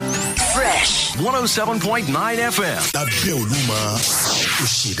107.9 FM. Lábẹ́ Olúmọ, ó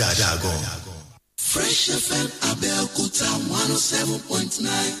ṣe dáadáa gan. Fresh FM Abẹ́òkúta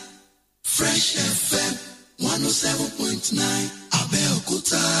 107.9. Fresh FM 107.9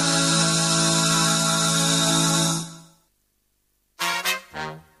 Abẹ́òkúta.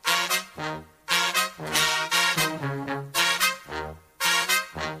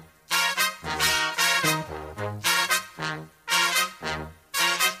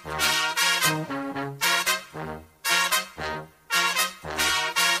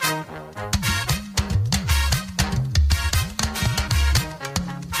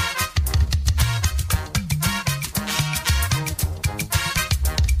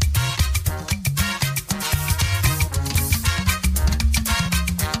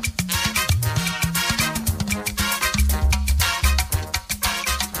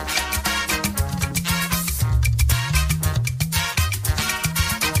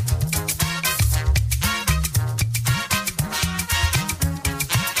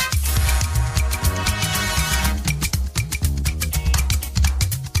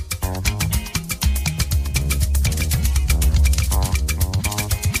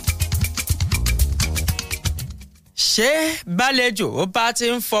 ṣé bálejò ó bá ti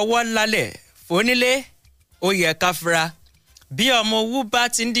ń fọwọ́ lálẹ̀ fónílé ó yẹ ká fura bí ọmọ owó bá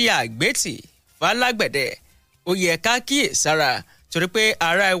ti ń di àgbétì falágbẹ̀dẹ ó yẹ ká kíyèsára torí pé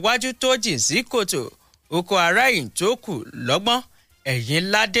ará iwájú tó jìn sí kòtò oko ará yìí tó kù lọ́gbọ́n ẹ̀yin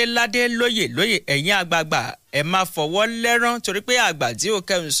ládéládé lóyè ẹ̀yin àgbààgbà ẹ má fọwọ́ lẹ́rán torí pé àgbà tí ó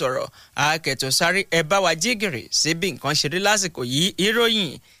kẹ́hìn sọ̀rọ̀ akẹ́tọ̀ sáré ẹ bá wa jígìrì sí bí nǹkan ṣe rí lásìkò yìí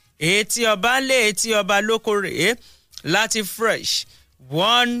ìròyìn etí ọba ń lé etí ọba lóko rèé láti Fresh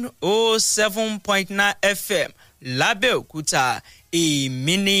 107.9 FM lábẹ́òkúta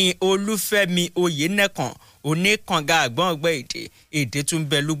èmi ní olúfẹ́mi oyènẹ́kan oníkànga àgbọ̀ngbẹ́ èdè tún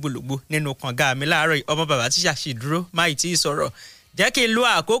bẹ lúgbòlúgbò nínú kànga mi láàárọ̀ yìí ọmọ bàbá tíṣà sì dúró máì tí ì sọ̀rọ̀ jẹ́ kí n lo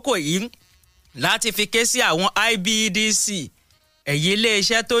àkókò yìí láti fi ké sí àwọn IBEDC ẹ̀yìn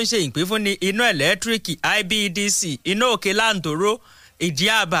iléeṣẹ́ tó ń ṣe ìpínfúnni iná ẹ̀lẹ́tíríkì IBEDC iná òkè láǹtòrò ìdí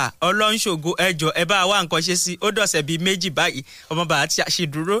àbà ọlọ́nṣògo ẹjọ́ ẹ bá wá nǹkan ṣe sí ó dọ̀sẹ̀ bíi méjì báyìí ọmọ bàbá tí a ṣe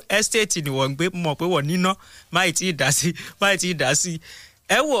dúró ẹ́stéètì ni wọ́n ń gbé mọ̀ pé wọ́n níná máì tí ì dá sí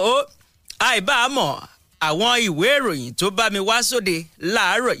ẹ wò ó àìbámọ̀ àwọn ìwé ìròyìn tó bá mi wá sóde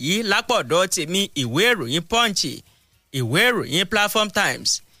láàárọ̀ yìí lápọ̀dọ̀ tèmi ìwé ìròyìn Punch ìwé ìròyìn Platform Times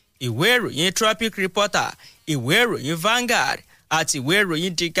ìwé ìròyìn Tropic Reporter ìwé ìròyìn Vanguard àti ìwé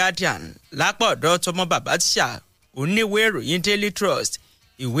ìròyìn The Guardian lápọ̀dọ̀ tọmọ bàbá tíṣà oníwé ìròyìn Daily Trust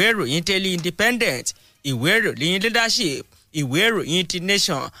ìwé ìròyìn Daily Independent ìwé ìròyìn Leadership ìwé ìròyìn The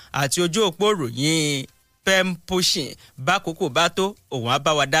Nation àti ojú òpó ìròyìn pen pushing bákòókò bá tó òun á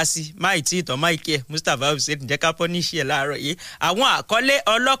bá wa dá sí máì tí ìtàn máì kí ẹ Mustapha Hussein jẹ́ ká pọ́ níṣẹ́ ẹ̀ láàárọ̀ yìí àwọn àkọlé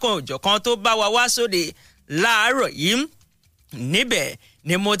ọlọ́kan òjọ̀kan tó bá wa wá sóde láàárọ̀ yìí níbẹ̀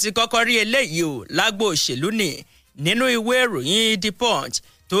ni mo ti kọ́kọ́ rí eléyìí o lágbo òṣèlú ni nínú ìwé ìròyìn The Punch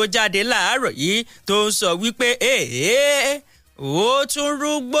tó jáde láàárọ̀ yìí tó ń sọ wípé ó tún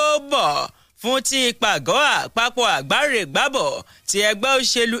rúgbó bọ̀ fún ti ìpàgọ́ àpapọ̀ àgbárégbábọ̀ ti ẹgbẹ́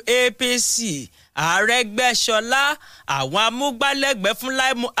òṣèlú APC Àrẹ́gbẹ́ṣọlá àwọn amúgbálẹ́gbẹ̀ẹ́ fún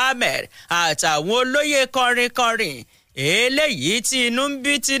Lai Muhammed àtàwọn olóyè kọrinkọrin eléyìí tí inú ń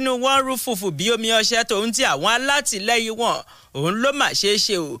bí tínú wọn rú fùfù bí omi ọṣẹ tòun ti àwọn alátìlẹyìn wọn òun ló mà ṣe é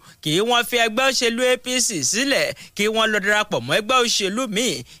ṣe o kí wọ́n fi ẹgbẹ́ òṣèlú APC sílẹ̀ kí wọ́n lọ darapọ̀ mọ́ ẹgbẹ́ òṣèlú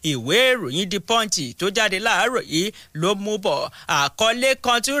míì ìwé ìròyìn The Punch tó jáde láàárọ̀ yìí ló mú bọ̀ àkọlé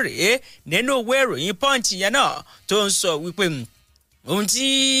kan tún rèé nínú ìwé ìròyìn Punch yẹn náà tó ń sọ wípé ohun tí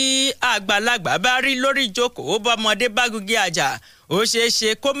àgbàlagbà bá rí lórí ìjókòó bọ́mọdé bá gúgé àjà ó ṣeé ṣe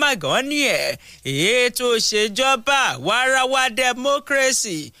kó má gan ní ẹ̀ ètò ìṣèjọba wàràwà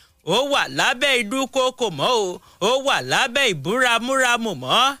democracy ó wà lábẹ́ ìdúkokò mọ́ o ó wà lábẹ́ ìbúramúramù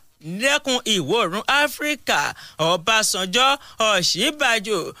mọ́ lẹ́kùn ìwọ̀ oòrùn Áfíríkà Ọbásanjọ́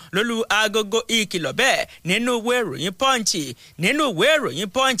Ọ̀ṣínbàjò lólú agogo ìkìlọ̀ bẹ́ẹ̀ nínú ìwé ìròyìn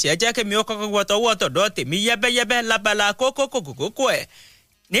Punch ẹ jẹ́ kí mi ó kọ́kọ́ wọ́tọ̀wọ́ tọ̀dọ̀ tèmi yẹ́bẹ́yẹ́bẹ́ lábala kókó ẹ̀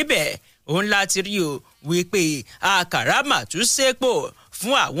níbẹ̀ òun láti rí o wípé àkàrà màtúnṣepò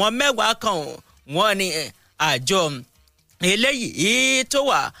fún àwọn mẹ́wàá kan wọ́n ní àjọ eléyìí tó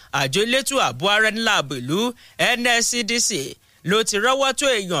wà àjọ elétò ààbò ara nílà àbèlú NSCDC ló ti rọ́wọ́ tó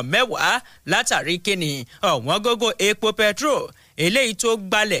èèyàn mẹ́wàá látàrí kíni ọ̀wọ́n gógó epo petrol eléyìí tó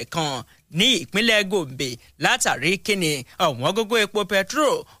gbalẹ̀ kan ní ìpínlẹ̀ Gombe látàrí kíni ọ̀wọ́n gógó epo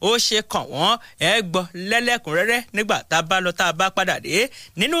petrol ó ṣe kàn wọ́n ẹ gbọ́ lẹ́lẹ́kùnrẹ́rẹ́ nígbà tá a bá lọ tá a bá padà dé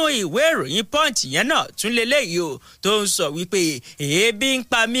nínú ìwé ìròyìn Punch yẹn náà tún lélẹ́yìí o tó ń sọ wípé èébì ń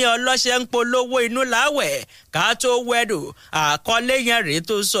pa mí ọlọ́ṣẹ́ ń polówó inú láwẹ̀ ká tó wẹ́dò àkọlé yẹn rèé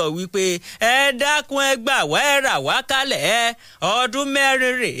tó sọ wípé ẹ dákun ẹ gbà wá ẹ rà wá kalẹ̀ ọdún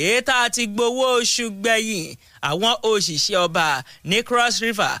mẹ́rin rèé tá a ti gbowó oṣù gbẹ̀yìn àwọn òṣìṣẹ́ ọba ní Cross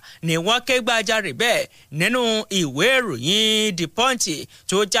River ni wọ́n ké gbàjarè bẹ́ẹ̀ nínú ìwé ìròyìn The Punch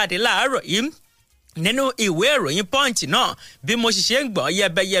tó jáde láàárọ̀ yìí nínú ìwé ìròyìn Punch náà bí mo sì ṣe ń gbọ́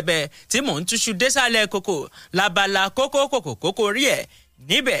yẹbẹyẹbẹ tí mò ń túṣu désàlẹ̀ kòkò labala kókó rí ẹ̀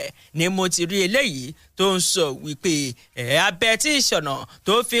níbẹ̀ ni mo ti rí eléyìí tó ń sọ wípé abẹ tí ìṣọ̀nà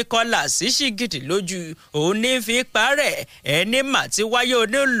tó fi kọlà sí ṣìgìdì lójú òun ní fi parẹ́ ẹni mà ti wáyé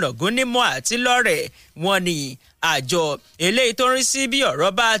onílọ̀gún nímọ̀ àti lọ́rẹ̀ wọn ni àjọ eléyìí tó ń rí sí bí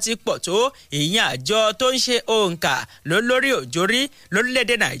ọ̀rọ̀ bá ti pọ̀ tó ìyẹn àjọ tó ń ṣe òǹkà lólórí òjòrí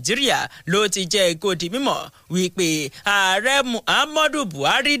lórílẹ̀‐èdè Nàìjíríà ló ti jẹ́ kó di mímọ̀ wípé ààrẹ Muhammadu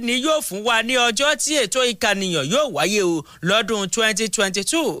Buhari ni yóò fún wa ní ọjọ́ tí ètò ìkànìyàn yóò wáyé o lọ́dún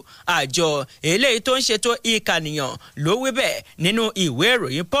 2022 àjọ eléyìí tó ń ṣètò ìkànìyàn ló wí bẹ́ẹ̀ nínú ìwé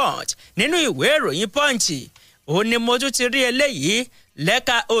ìròyìn Punch nínú ìwé ìròyìn Punch ó ní mo tún ti rí eléyìí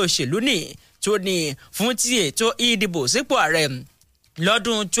lẹ́ka òṣèlú ni tó ní fún ti ètò ìdìbò sípò ààrẹ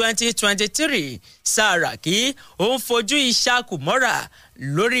lọ́dún 2023 Sàràkí ó ń fojú ìṣàkùmọ́ra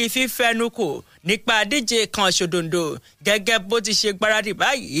lórí fífẹnukò nípa díje kan ṣòdòǹdò gẹ́gẹ́ bó ti ṣe gbáradì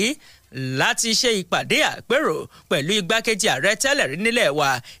báyìí láti ṣe ìpàdé àpérò pẹ̀lú igbákejì ààrẹ tẹ́lẹ̀ rí nílẹ̀ wa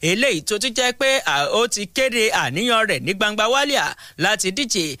eléyìí tó tún jẹ́ pé ó ti kéde àníyàn rẹ̀ ní gbangba wálíà láti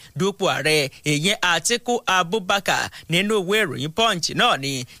díje dupò ààrẹ ìyẹn Àtíkù Abubakar nínú ìwé ìròyìn Punch náà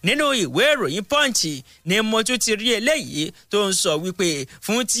ni nínú ìwé ìròyìn Punch ni mo tún ti rí eléyìí tó ń sọ wípé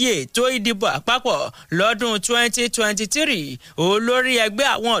fún ti ètò ìdìbò àpapọ̀ lọ́dún 2023 olórí ẹgbẹ́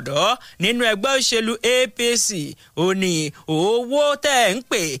àwọn ọ̀dọ́ nínú ẹgbẹ́ òṣèlú APC ó ní owó tẹ́ ń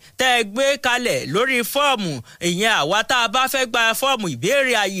pè tẹ́ gbé kalẹ̀ lórí fọ́ọ̀mù ìyẹn àwa tá a bá fẹ́ gba fọ́ọ̀mù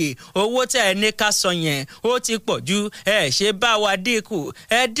ìbéèrè àyè owó tẹ́ ẹ ní ká san yẹn ó ti pọ̀ ju ẹ ṣe bá wa dínkù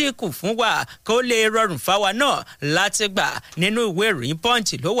ẹ dínkù fún wa kó lè rọrùn fáwa náà láti gbà nínú ìwé ìròyìn Punch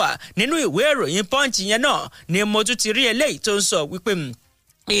ló wà nínú ìwé ìròyìn Punch yẹn náà ni mo tún ti rí eléyìí tó ń sọ wípé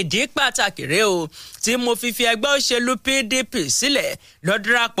ìdí pàtàkì rèé o tí mo fi ẹgbẹ́ òṣèlú PDP sílẹ̀ lọ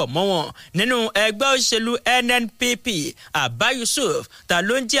darapọ̀ mọ́ wọn nínú ẹgbẹ́ òṣèlú NNPP Abba Yusuf ta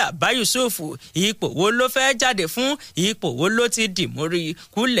ló ń jẹ́ Abba Yusuf ipò wo ló fẹ́ jáde fún ipò wo ló ti dì mórí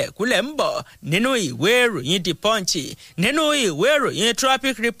kúlẹ̀kúlẹ̀ ń bọ̀ nínú ìwé ìròyìn The Punch nínú ìwé ìròyìn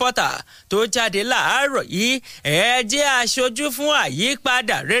Traffic Reporter tó jáde láàárọ̀ yìí ẹ jẹ́ aṣojú fún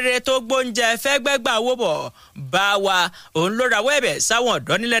àyípadà rere tó gbóúnjẹ fẹ́gbẹ́gbà wó bọ̀ bá wa òun ló rawọ́ ẹ̀bẹ̀ sáwọn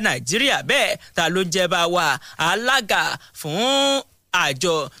ọ̀dọ́ nílẹ̀ Nàìjíríà bẹ́ẹ̀ ta ló jẹ́ bá wa alága fún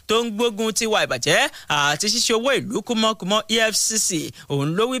àjọ tó ń gbógun tiwa ìbàjẹ́ àti ṣíṣe owó ìlú kúmọ́kúmọ́ EFCC òun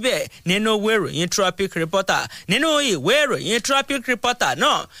ló wí bẹ́ẹ̀ nínú ìwé ìròyìn Traffic Reporter nínú ìwé ìròyìn Traffic Reporter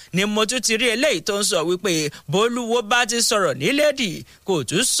náà ni mo tún ti rí eléyìí tó ń sọ wípé bólúwo bá ti sọ̀rọ̀ nílẹ̀dì kò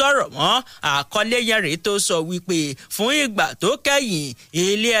tún sọ̀rọ̀ mọ́ àkọlé yẹn rèé tó sọ wípé fún ìgbà tó kẹ́yìn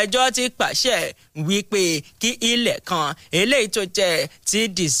ilé ẹjọ́ ti pàṣẹ wípé kí ilẹ̀ kan eléyìí tó jẹ́ ti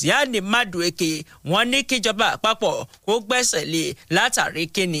Diziani Madueke wọ́n ní kíjọba àpapọ̀ kó gbẹ́sẹ̀ lé látàrí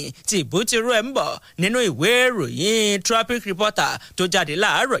kíni tí ìbú ti rú ẹ̀ ń bọ̀ nínú ìwé ìròyìn Traffic Reporter tó jáde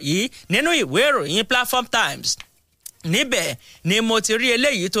láàárọ̀ yìí nínú ìwé ìròyìn Platform Times níbẹ̀ ni mo ti rí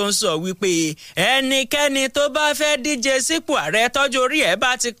eléyìí tó ń sọ wípé ẹnikẹ́ni tó bá fẹ́ díje sípò ààrẹ tọ́jú orí ẹ̀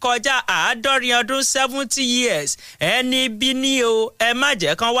bá ti kọjá 70 ọdún 70 years ẹni bí ní o ẹ má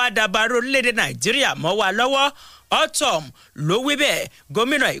jẹ́ kán wá dabarú orílẹ̀-èdè Nàìjíríà mọ́ wa lọ́wọ́ Ortom ló wí bẹ́ẹ̀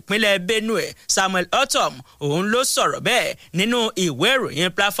gómìnà ìpínlẹ̀ Benue Samuel Ortom òun ló sọ̀rọ̀ bẹ́ẹ̀ nínú ìwé ìròyìn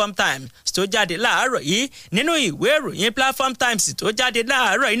Platform Times tó jáde láàárọ̀ yìí nínú ìwé ìròyìn Platform Times tó jáde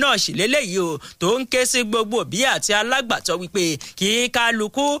láàárọ̀ yìí náà sì lélẹ́yìí o tó ń ké sí gbogbo òbí àti alágbàtọ́ wípé kí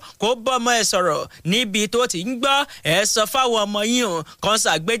kálukú kó bọ́mọ ẹ̀ sọ̀rọ̀ níbi tó ti ń gbọ́ ẹ̀ sọ fáwọn ọmọ yín o kan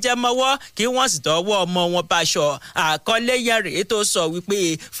ṣàgbéjẹ́ mọ́wọ́ kí wọ́n sì tọwọ́ ọmọ wọn báṣọ àkọlé yẹn rèé tó sọ wípé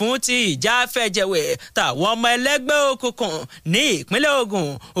fún ti ìjà fẹ́jẹ̀wẹ̀ tàwọn ọmọ ẹlẹ́gbẹ́ òkùnkùn ní ìpínlẹ̀ Ògùn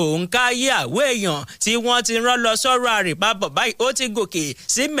òǹkà yí àwọ̀ èèyàn tí wọ́n ti rán lọ sọ́rọ̀ àrèbábọ̀ báyìí ó ti gòkè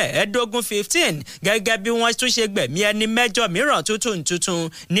sí 15 gẹ́gẹ́ bí wọ́n tún ṣe gbẹ̀mí ẹni 8 mìíràn tuntun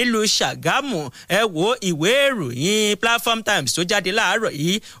nílùú Ṣàgámù ẹ wo ìwé ìròyìn Platform Times tó jáde láàárọ̀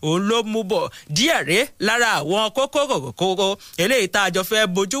yìí òun ló mú bọ̀ díẹ̀ rèé lára àwọn kókó eléyìí tá a jọ fẹ́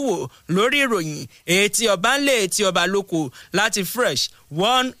bójú wò lórí ìròyìn etí ọba ńlẹ̀ etí ọba lóko láti Fresh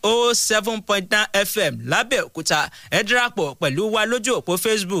 107.9 FM lábẹ́òkúta ẹ darapọ̀ pẹ̀lú wa lójú òpó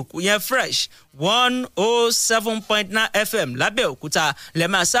Facebook yẹn Fresh 107.9 FM lábẹ́òkúta lẹ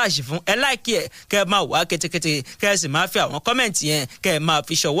máa ṣáàṣì fún ẹ láìkí ẹ kẹ́ ẹ máa wá kétékété kẹ́ ẹ sì máa fi àwọn kọ́mẹ̀ntì yẹn kẹ́ ẹ máa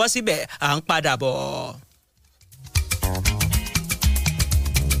fi ṣọwọ́ síbẹ̀ à ń padà bọ̀.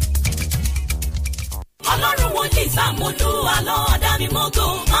 Ọlọ́run wòlíì Sàmúlú Alọ́ọ̀dá mi mọ́gò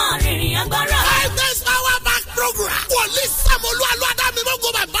máa rìnrìn agbára. This power back program. Wòlíì Sàmúlú Alọ́ọ̀dá mi mọ́gò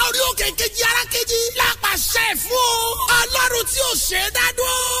bàbá orí òkè kejì ara kejì. Lápàṣẹ fún Ọlọ́run tí ò ṣe é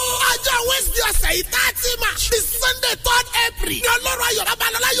dádúró. Ọjọ́ Wednesday ọ̀sẹ̀ yìí 30 March the Sunday 3rd April. Ní Ọlọ́run Ayọ̀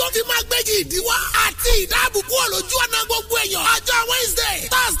Babalọ́lá yóò fi máa gbégi ìdíwọ́ àti ìdáàbòbò olójú ọ̀nà gbogbo èèyàn. Ọjọ́ Wednesday,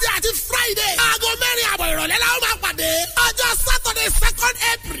 Thursday àti Friday. Aago 4:00 ìrọ̀lẹ́ la ó máa pàdé. Ọjọ́ Saturday 2nd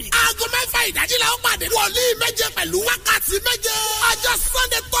April. Aago 6 ìdájí la ó pàdé. Wòlíì méje pẹ̀lú wákàtí méje. Ọjọ́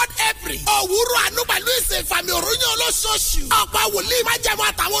Sunday 3rd April. Òwúrọ̀ àánú pẹ̀lú ìsìn ìfàmì òrùnyàn olóṣooṣù. Ọ̀pọ̀ wòlíì máa jẹun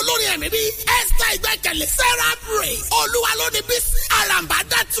àtàwọn olórin ẹ̀mí bíi Esther Ìgbẹ́kẹ̀lé, Sarah Praise, Olúwa lónìí Bísí,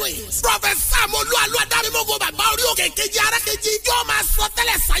 Àràǹbádà Twins, Professor Molu Alúwadámímógó bàbá orí òkè kejì ara kejì yóò máa sọ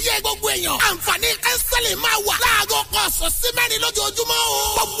tẹ́lẹ̀ sáyé gbogbo èèyàn. Àǹfààní kẹ́sẹ̀lì máa wà láago kan ọ̀sán sí mẹ́rin lójoojúmọ́ o.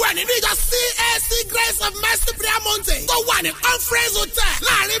 Gbogbo ẹ̀ nínú ìjọ CAC Grace of Mercy Prayer Mountain tó wà ní Conference Hotel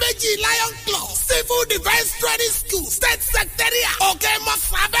láàrin méjì Lion Club, Civil Defence Training School, State Secretariat, Òkè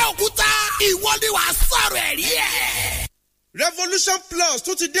Mọ́sán Abẹ́òkúta. Ìwọ ni wàá sọ̀rọ̀ ẹ̀rí ẹ̀. Revolution Plus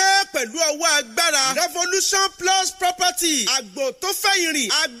tún ti dé pẹ̀lú ọwọ́ agbára. Revolution Plus Property àgbò tó fẹ́ ìrìn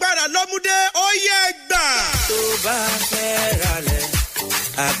agbára lọ́múdé ó yẹ gbà. tó bá fẹ́ ralẹ̀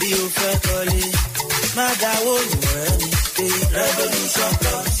àbí o fẹ́ kọ́lé má dáwọ́ lù ẹ́ ní pé Revolution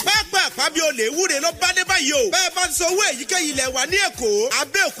Plus. pápá bí olè wúre ló bá dé báyìí o. bẹ́ẹ̀ bá ti sọ owó èyíkéyìí ilẹ̀ wa ní Èkó,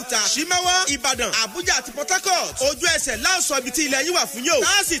 Abẹ́òkúta, Ṣímẹ́wọ́, Ìbàdàn, Àbújá àti Port Harcourt. ojú ẹsẹ̀ láòsọ ibi tí ilẹ̀ yín wà fún yóò.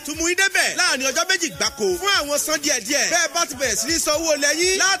 láàsì tún mú idé bẹ̀ láàrin ọjọ́ méjì gbáko fún àwọn san díẹ̀díẹ̀. bẹ́ẹ̀ bá ti bẹ̀rẹ̀ sí ní sọ owó ilẹ̀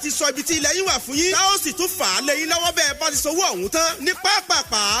yín láti sọ ibi tí ilẹ̀ yín wà fún yín. láò sì tún fà á lé yín lọ́wọ́ bẹ́ẹ̀ bá ti sọ owó ọ̀hún tán. ní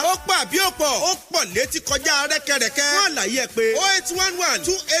pápápá ó pọ̀ àbí ó pọ̀ ó pọ̀ létí kọjá rẹ́kẹrẹ́kẹ́. fún àlàyé ẹ pé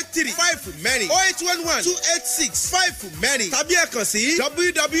 0811283 0812865 tàbí ẹ kàn sí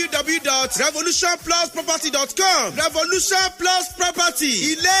www.revolutionplusproperty.com. Revolution Plus Property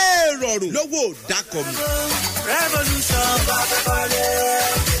ilé ìrọ̀rùn lówó dákọ̀mù. Revolution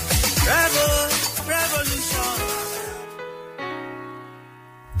Revolution.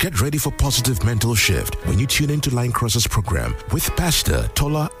 Get ready for positive mental shift when you tune into Line Crossers program with Pastor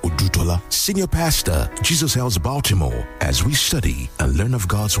Tola Odutola, Senior Pastor, Jesus House Baltimore, as we study and learn of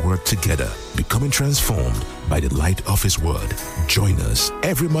God's Word together, becoming transformed by the light of His Word. Join us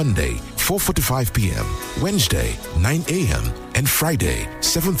every Monday, 4:45 p.m., Wednesday, 9 a.m., and Friday,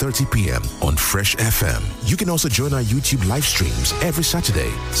 7:30 p.m. on Fresh FM. You can also join our YouTube live streams every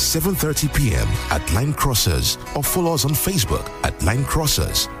Saturday, 7:30 p.m. at Line Crossers, or follow us on Facebook at Line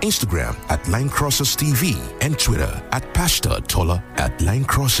Crossers, Instagram at Line Crossers TV, and Twitter at Pastor Tola at Line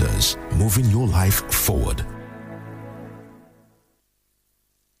Crossers, moving your life forward.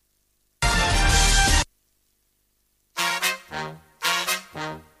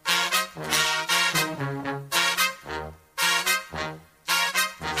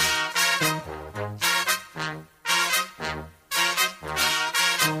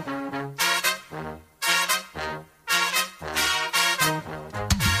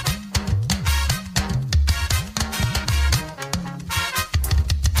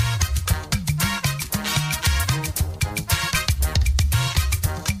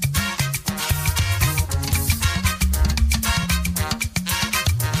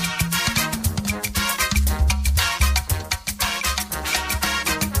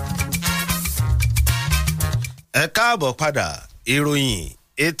 ẹ káàbọ̀ padà ìròyìn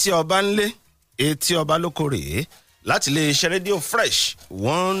etí ọba ńlé etí ọba lóko rèé láti iléeṣẹ́ rédíò Fresh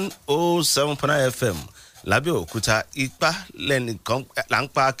 107.9 FM lábẹ́òkúta. ipá lẹ́nìkan là ń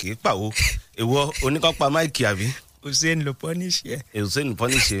pa kì í pàwó ìwọ oníkanpa máìkì àbí. Hussein ló pọ́níṣì ẹ̀. Hussein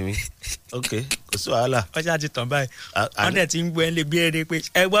pọ́níṣì mi ok kò sí wàhálà. ọjà ti tàn báyìí wọ́n dẹ̀ ti ń gbọ́ ẹ lé bí eré pé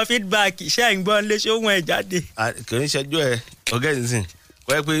ẹ̀gbọ́n feedback ṣé ẹ̀ ń gbọ́ lé ṣé ó wọ̀n ẹ̀ jáde. kì í ṣẹjọ́ ẹ ọ̀gá ẹ̀ nísìn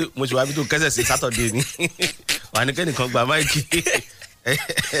kọ́ ẹ pé mo ṣe wá bí tó kẹ́sẹ̀ sí sátọ̀dé ni wà ní kẹ́nìkan gba máìkì.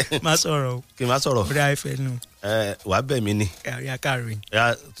 má sọ̀rọ̀ o. kí n má sọ̀rọ̀. orí àìfẹ́ nù. wà á bẹ̀ mí ni. kárí akárin.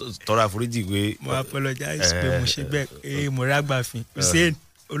 tọrọ àforíjì pé. mo apologize pé mo ṣe bẹ́ẹ̀ mo rí àgbàfin Hussein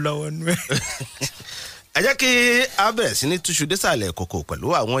ó lọ́wọ́ nú ẹ̀. ẹ jẹ́ kí a bẹ̀rẹ̀ sí ní túṣu désàlẹ̀ kòkò pẹ̀lú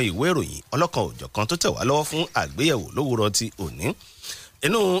àwọn ìwé ìròyìn ọlọ́kan òjọ̀kan tó tẹ̀ wá lọ́wọ́ fún àgbéyẹ̀wò lówùrọ̀ ti òní.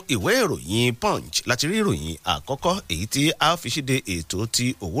 inú ìwé ìròyìn Punch láti rí ìròyìn àkọ́kọ́ èyí tí a fi ṣíde ètò ti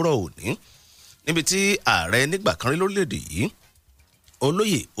òwúrọ̀ òní níbi tí ààrẹ nígbà kan rí lórílẹ̀‐èdè yìí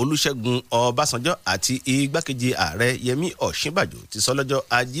olóyè olúṣẹ́gun ọbásanjọ́ àti igbákejì ààrẹ yẹmí ọ̀ṣínbàjò ti sọ lọ́jọ́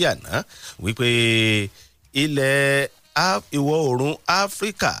ajé àná wípé ilẹ̀ ìwọ̀ oòrùn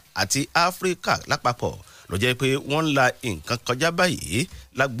áfíríkà àti áfíríkà lápapọ̀ ló jẹ́ pé wọ́n ń la nǹkan kọjá báyìí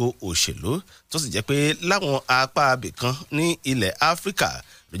lágbo òṣèlú tó sì jẹ́ pé láwọn apá abìkan ní ilẹ̀ áfíríkà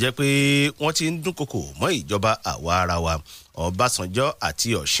ló jẹ́ pé wọ́n ti ń dúnkokò mọ́ ìjọba àwa ara wa. ọbásanjọ́ àti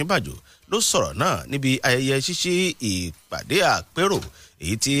ọ̀ṣínbàjò ló sọ̀rọ̀ náà níbi ayẹyẹ ṣíṣí ìpàdé àpérò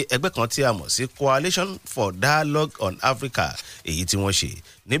èyí tí ẹgbẹ́ kan tí a mọ̀ sí Coalition for Dialogue on Africa èyí tí wọ́n ṣe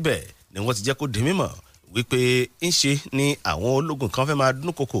níbẹ̀ ni wọ́n ti jẹ́ kó di mímọ̀ wípé ńṣe ni àwọn ológun kan fẹ́ máa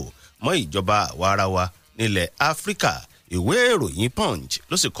dúnkokò mọ́ ìjọba àwa ara wa nílẹ̀ áfíríkà. ìwé ìròyìn punch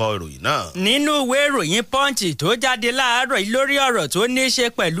ló sì kọ ìròyìn náà. nínú ìwé ìròyìn punch tó jáde láàárọ̀ yìí lórí ọ̀rọ̀ tó ní í ṣe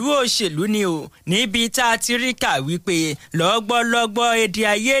pẹ̀lú òṣèlú ni o níbi tá a ti rí kà wípé lọ́gbọ́lọ́gbọ́ èdè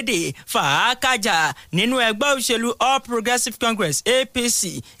àìyedè fàákàjà nínú ẹgbẹ́ òṣèlú All Progressives Congress APC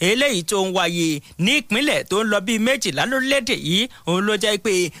eléyìí tó ń wáyé ní ìpínlẹ̀ tó ń lọ bíi 12 lórílẹ̀‐èdè yìí òun ló jẹ́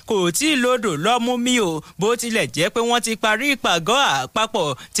pé kò tí ì lodò lọ́mú mi o bó tilẹ̀ jẹ́ pé wọ́n ti parí ìpàgọ́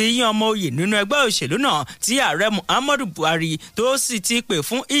àpapọ̀ tí yín ọmọ oyè nínú ẹgbẹ́ òṣèlú náà tí ààrẹ Muhammadu Buhari tó sì ti pè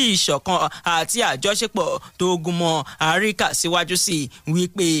fún ìṣọ̀kan àti àjọṣepọ̀ tó gúnmọ́ àríkà síwájú sí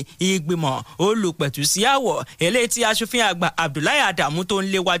wípé ìgbìmọ̀ olùpẹ̀tù sí àwọ̀ eléyìí tí aṣòfin àgbà Abdullahi Adamu tó ń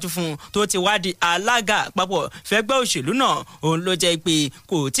léwájú fún tó ti wá di alága àpapọ̀ fẹ́gbẹ́ òṣèlú náà òun ló jẹ́ pé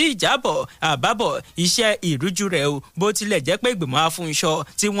kò tí ì jábọ̀ àbábọ̀ iṣẹ́ ìrújú rẹ̀ o bó tilẹ̀ jẹ́ pé ìgbìmọ̀ afúnṣọ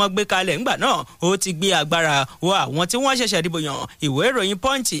tí wọ́n gbé kalẹ̀ ńgbà náà ó ti gbé agbára wọ àwọn tí wọ́n ṣẹ̀ṣẹ̀ dìbò yàn. ìwé ìròyìn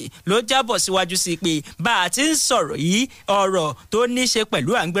Punch ló jábọ̀ síwájú sí pé bá a ti ń sọ̀rọ̀ yìí ọ̀rọ̀ tó ní ṣe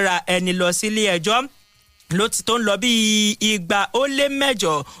pẹ̀lú à ń gbéra ẹni lọ sílé ẹjọ́ ló ti tó ń lọ bíi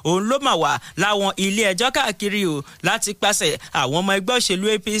 208 òun ló mà wá láwọn ilé ẹjọ́ káàkiri o láti pàṣẹ àwọn ọmọ ẹgbẹ́ òṣèlú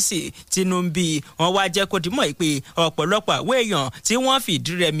APC Tinubu wọn wá jẹ́ kó dìmọ̀ pé ọ̀pọ̀lọpọ̀ àwọn èèyàn tí wọ́n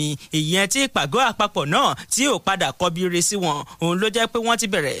fìdí rẹmi ìyẹn tí ìpàgọ́ àpapọ̀ náà tí ò padà kọbíire sí wọn òun ló jẹ́ pé wọ́n ti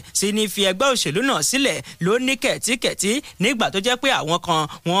bẹ̀rẹ̀ sí ní fi ẹgbẹ́ òṣèlú náà sílẹ̀ ló ní kẹ̀tíkẹ̀tí nígbà tó jẹ́ pé àwọn kan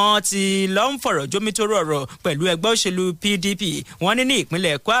wọ́n ti lọ ń fọ̀rọ̀ jómítóró ọ̀rọ̀ pẹ̀lú ẹgbẹ́ òṣèlú PDP wọ́n ní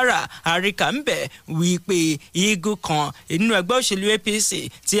ìpínlẹ̀ Kwara àríkà ń bẹ̀ wípé igun kan nínú ẹgbẹ́ òṣèlú APC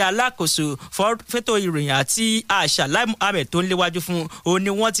tí alákòóso fẹ́tò ìròyìn àti àṣà Lai Muhammed tó ń léwájú fún ó ní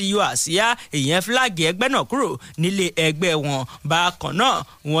wọ́n ti yọ àsíá ìyẹn fúláàgì ẹgbẹ́ náà kúrò nílé ẹgbẹ́ wọn. bákan náà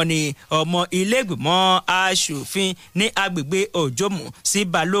wọ́n ní ọmọ ilé-ìgbìmọ̀ aṣòfin ní agbègbè Òjòmù sí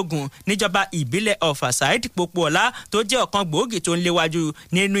Balógun níjọba ìbílẹ̀ Ọ̀fà Saheed Pópóọlá tó jẹ́ ọ̀kan gbòógì tó ń léwájú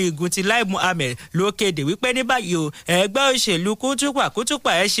nínú igun ti Lai Muhammed ló kéde wípé ní báyìí o ẹgbẹ́ òṣèlú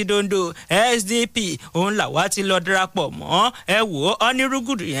kútùpà ẹ̀ṣindondo SDP òun làwa ti lọ darapọ̀ mọ́ ẹ wò ó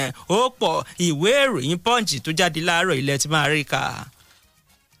onírúgùdù yẹn ó pọ̀. ìwé ìròyìn Punch tó jáde láàárọ̀ ilẹ̀ tí máa rí kà.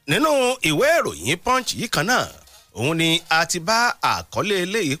 nínú ìwé ìròyìn Punch yìí kan náà òun ni a ti bá àkọlé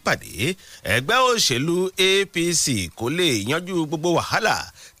eléyìí pàdé ẹgbẹ́ òṣèlú APC kò lè yanjú gbogbo wàhálà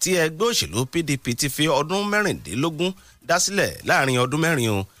tí ẹgbẹ́ òṣèlú PDP ti fi ọdún 16 dá sílẹ̀ láàrin ọdún 4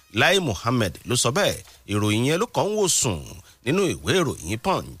 o. Lai Muhammed ló sọ bẹ́ẹ̀ ìròyìn yẹn ló kàn ń wò sùn nínú ìwé ìròyìn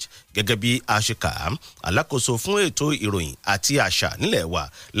Punch gẹ́gẹ́ bí aṣíkà alákòóso fún ètò ìròyìn àti àṣà nílẹ̀ wa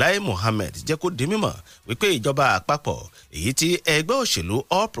Lai Muhammed jẹ́ kó di mímọ̀ wípé ìjọba àpapọ̀ èyí tí ẹgbẹ́ òṣèlú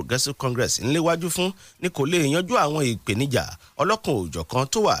All Progressives Congress ń léwájú fún ni kò lè yanjú àwọn ìpèníjà ọlọ́kan òjọ̀kan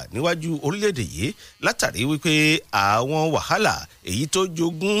tó wà níwájú orílẹ̀-èdè yìí látàrí wípé àwọn wàhálà èyí tó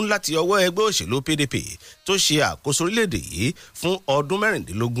jogún láti ọwọ́ ẹgbẹ́ òṣèlú PDP tó ṣe àkóso orílẹ̀-èdè yìí fún ọdún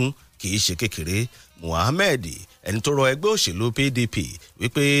 16 kì í ṣe kékeré. Muhammed ẹni tó rọ ẹgbẹ́ òṣèlú PDP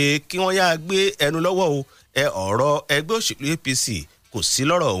wípé kí wọ́n yáa gbé ẹnu lọ́wọ́ o ọ̀rọ̀ ẹgbẹ́ òṣèlú APC kò sí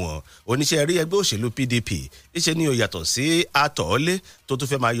lọ́rọ̀ wọn. oníṣẹ́ rí ẹgbẹ́ òṣèlú PDP níṣẹ́ ni ó yàtọ̀ sí àtọ̀ọ́lé tó tún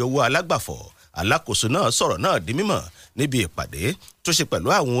fẹ́ máa yọ owó alágbàfọ̀. alákòóso náà sọ̀rọ̀ náà di mímọ̀ níbi ìpàdé tó ṣe pẹ̀lú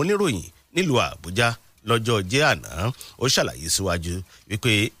àwọn oníròyìn nílùú Àbújá lọ́jọ́ jẹ́ àná. ó ṣàlàyé síwájú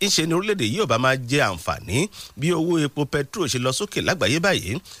wípé ńṣe ni orílẹ̀-èdè yìí ò bá máa jẹ àǹfààní bí owó epo petrol ṣe lọ sókè lágbàáyé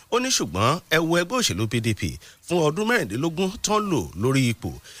báyìí. ó ní ṣùgbọ́n ẹ wo ẹgbẹ́ òṣèlú PDP fún ọdún 16 tán lò lórí ipò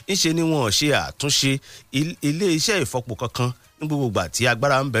ńṣe ni wọn ṣe àtúnṣe ilé iṣẹ́ ìfọpo kankan ní gbogbo ìgbà tí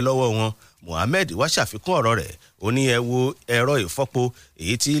agbára ń bẹ lọ́wọ́ wọn. Muhammed wá ṣàfikún ọ̀rọ̀ rẹ̀ ó ní ẹ wo ẹ̀rọ ìfọpo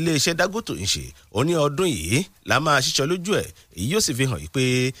èyí tí iléeṣẹ́ Dangote ń ṣe ó ní ọdún yìí la máa ṣiṣọ́ lójú ẹ̀ èyí yóò sì fi hàn pé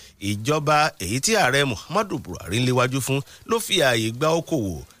ìjọba èyí tí ààrẹ Muhammadu Buhari ń léwájú fún ló fi ààyè gba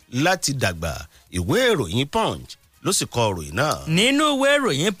okòwò láti dàgbà. ìwé ìròyìn Punch ló sì kọ ìròyìn náà. nínú ìwé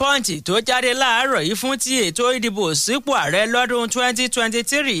ìròyìn Punch tó jáde láàárọ̀ yìí fún ti ètò ìdìbò sípò ààrẹ lọ́dún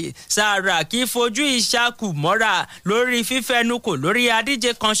 2023 Sàràkí fojú ìṣàkù mọ́ra lórí fífẹnukò lórí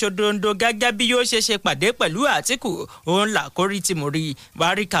adíje kan ṣodondo gẹ́gẹ́ bí yóò ṣe pàdé pẹ̀lú Àtíkù. òun làkórí tí mo rí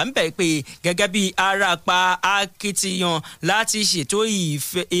Báríkà ń bẹ̀ pé gẹ́gẹ́ bí arapa akitiyan láti ṣètò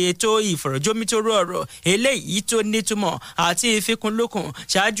ètò ìfọ̀rọ̀jómítóró ọ̀rọ̀ eléyìí tó nítumọ̀ àti ìfikùnlukùn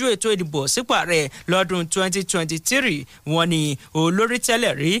ṣáájú ètò ìdìbò sípò ààrẹ lọ́dún 2023 wọ́n ní olórí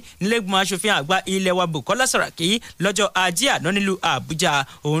tẹ́lẹ̀ rí nílẹ̀gbọ̀n aṣòfin àgbà ilé wa Bùkọ́lá Sàràkí lọ́jọ́ ajé àná nílùú Àbújá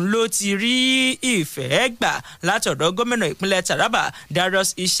òun ló ti rí ìfẹ́ gbà látọ̀dọ̀ gómìnà ìpínlẹ̀ Taraba Darius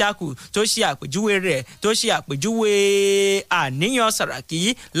Ishaku tó ṣe àpèjúwe rẹ̀ tó ṣe àpèjúwe àníyàn Sàràkí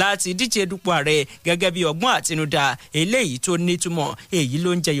láti díje dupò ààrẹ gẹ́gẹ́ bí ọgbọ́n àtinúdá eléyìí tó nítumọ̀ èyí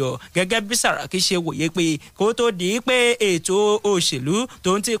ló ń jẹyọ gẹ́gẹ́ bí Sàràkí ṣe wòye pé kó tó di pé ètò òṣèlú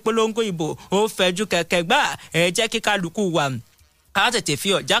tó ń ti polongo ìbò ó fẹjú kẹ̀kẹ́ gbà ẹ jẹ́ kí kálukú wà ká tètè fi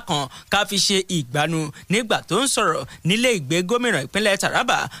ọjà kan ká fi ṣe ìgbanu nígbà tó ń sọ̀rọ̀ nílé ìgbé gómìnà ìpínlẹ̀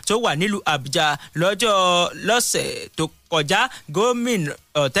Taraba tó wà nílùú Àbújá lọ́sẹ̀ tó kọjá. gómìnà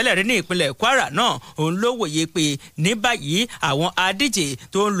tẹ́lẹ̀rí ní ìpínlẹ̀ Kwara náà òun ló wòye pé ní báyìí àwọn adíje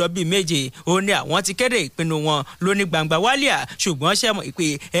tó ń lọ bíi méje òun ni àwọn ti kéde ìpinnu wọn lóní gbangba wálíà ṣùgbọ́n ṣe mọ̀ pé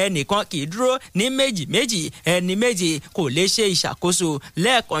ẹnìkan kì í dúró ní méjì méjì ẹni méje kò lè ṣe ìṣàkóso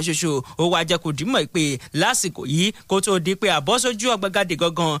lẹ́ẹ̀kan ṣoṣo. ó wá jẹ́ kó dìímọ̀ pé lásìkò yìí kó tó di pé àbọ́sójú ọ̀gbagadè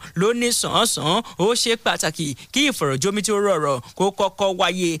gangan ló ní sàn-án ó ṣe pàtàkì kí ìfọ̀rọ̀jómítóró ọ̀rọ̀ kó kọ́kọ́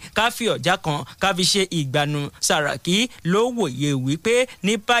wáyé ká fi ọ̀já kan ká fi ṣe ìgbanu. Sàràkí ló wòye wípé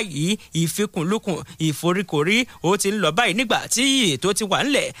ní báyìí ìfikùnlukùn ìforíkorí ó ti ń lọ báyìí nígbà tí ètò ti wà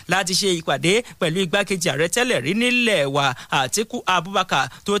ńlẹ̀ láti ṣe ìpàdé pẹ̀lú igbákejì ààrẹ tẹ́lẹ̀ rí nílẹ̀ wa Àtíkù Abubakar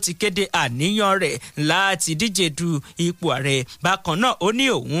tó ti kéde àníyàn rẹ̀ láti díje du ipò ààrẹ. bákan náà ó ní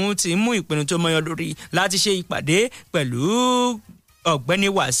òun ti mú ìpinnu tó mọyán lórí láti ṣe ìpàdé pẹ̀lú ọ̀gbẹ́ni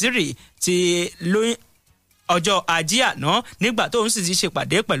Waziri ti lóyún ọjọ́ ajé àná nígbà tóun sì ti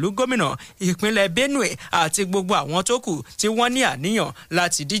ṣèpàdé pẹ̀lú gómìnà ìpínlẹ̀ Benue àti gbogbo àwọn tó kù tí wọ́n ní àníyàn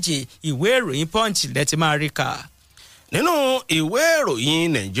láti díje. ìwé ìròyìn Punch lẹ́tí máa rí kà. nínú ìwé ìròyìn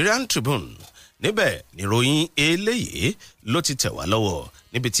Nigerian Tribune níbẹ̀ níròyìn eléyìí ló ti tẹ̀ wá lọ́wọ́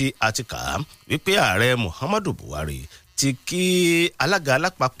níbi tí a ti kà á wípé ààrẹ Muhammadu Buhari ti kí alága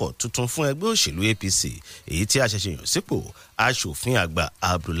alápapọ̀ tuntun fún ẹgbẹ́ òṣèlú APC èyí tí a ṣẹ̀ṣẹ̀ yàn sípò aṣòfin àgbà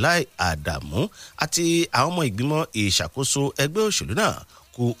Abdullahi Adamu àti àwọn ọmọ ìgbìmọ̀ ìṣàkóso ẹgbẹ́ òṣèlú náà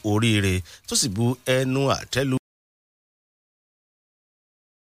kú oríire tó sì bu ẹnu àtẹ́lu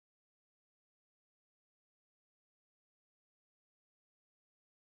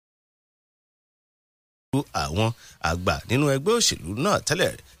àwọn àgbà nínú ẹgbẹ́ òṣèlú náà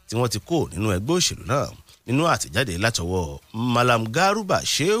tẹ́lẹ̀ tí wọ́n ti kó nínú ẹgbẹ́ òṣèlú náà. nínú àtẹ̀jáde látọwọ́ Malam Garuba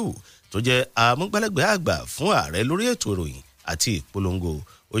Shehu tó jẹ́ amúgbálẹ́gbẹ̀ẹ́ àgbà fún ààrẹ lórí ètò ìròyìn àti ìpolongo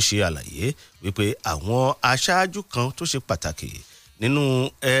ó ṣe àlàyé wípé àwọn aṣáájú kan tó ṣe pàtàkì nínú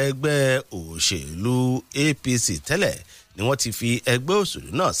ẹgbẹ́ òṣèlú APC tẹ́lẹ̀ ni wọ́n ti fi ẹgbẹ́ òṣèlú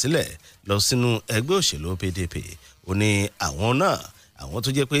náà sílẹ̀ lọ sínú ẹgbẹ́ òṣèlú PDP. ó ní àwọn tó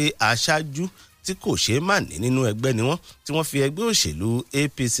jẹ́ pé aṣáájú tí kò ṣeé má ní nínú ẹgbẹ́ ni wọ́n tí wọ́n fi ẹgbẹ́ òṣèlú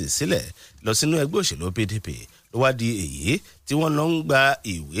APC sílẹ̀ lọ sínú ẹgbẹ́ òṣèlú PDP ló wá di èyí tí wọ́n lọ ń gba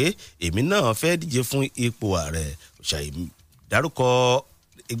ìwé èmi náà fẹ́ díje fún ipò ààrẹ. ṣàì dárúkọ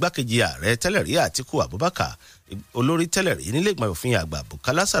igbákejì ààrẹ tẹ́lẹ̀ rí Àtíkù Abubakar, olórí tẹ́lẹ̀ rí nílé ìgbìmọ̀ òfin àgbà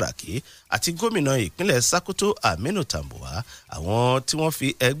Bùkọ́lá Sàràkí àti gómìnà ìpínlẹ̀ Sokoto Aminu Tambuwa. àwọn tí wọ́n fi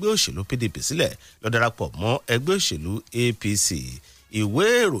ẹgbẹ́ òṣèlú PDP sílẹ̀ lọ darapọ̀ mọ́ ẹgbẹ́ òṣèlú APC. ìwé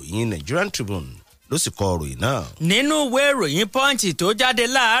ìròyìn Nigerian Tribune ló sì kọ ìròyìn náà. nínú ìwé ìròyìn Punch tó jáde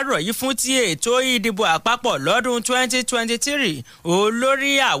láàárọ̀ yìí fún ti ètò ìdìbò àpapọ̀ lọ́dún 2023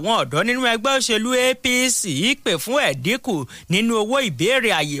 olórí àwọn ọ̀dọ́ nínú ẹgbẹ́ òṣèlú APC pè fún ẹ̀dínkù nínú owó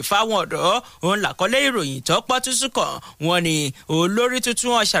ìbéèrè àyè fáwọn ọ̀dọ́. òun làkọlé ìròyìn tó pọ́túsù kan wọ́n ní olórí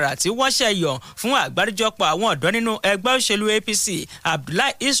tuntun ọ̀ṣàrà tí wọ́n ṣẹ̀yàn fún àgbáríjọpọ̀ àwọn ọ̀dọ́ nínú ẹgbẹ́ òṣèlú APC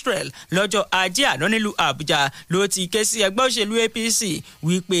Abdullahi Israel lọ́jọ́ ajé àná nílùú Àbújá ló ti ké sí ẹgbẹ́ òṣèlú APC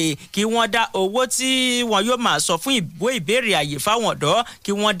wípé kí wọ́n dá owó tí wọn yóò máa sọ fún ìwé ìbéèrè àyè fáwọn ọ̀dọ́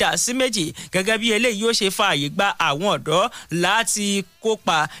kí wọ́n dá sí méjì gẹ́gẹ́ bí eléyìí yóò ṣe fa àyè gba àwọn ọ̀dọ́ láti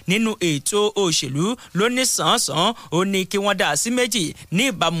kópa nínú ètò òṣèlú lónísànsán. ó ní kí wọ́n dá sí méjì ní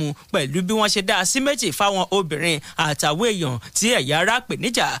ìbámu pẹ̀lú bí wọ́n ṣe dá sí méjì fáwọn obìnrin àtàwọn èèyàn tí ẹ̀yà ara pè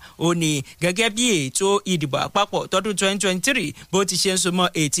níjà. ó ní gẹ́gẹ́ bí ètò ìdìbò àpapọ̀ tọdún 2023 bó ti ṣe ń súnmọ́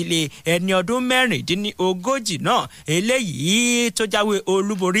ètílé ẹni ọdún mẹ́rìndínlógójì náà eléyìí tó jáwé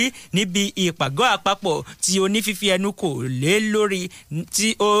olúborí níbi ìpàgọ́ àpapọ̀ tí onífífi ẹnu kò lé lórí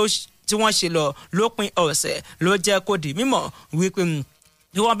tí wọ́n ṣe lọ lópin ọ̀sẹ̀ ló jẹ́ kó di mímọ̀ wípé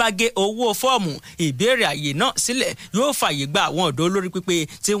tí wọ́n bá gé owó fọ́ọ̀mù ìbéèrè àyè náà sílẹ̀ yóò fààyè gba àwọn ọ̀dọ́ olórí pípé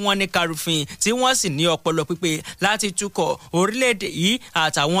tí wọ́n ní karùfin tí wọ́n sì ní ọpọlọ pípé láti tukọ̀ orílẹ̀-èdè yìí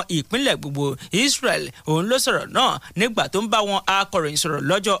àtàwọn ìpínlẹ̀ gbogbo. Israel òun ló sọ̀rọ̀ náà nígbà tó ń bá wọn akọ̀ròyìn sọ̀rọ̀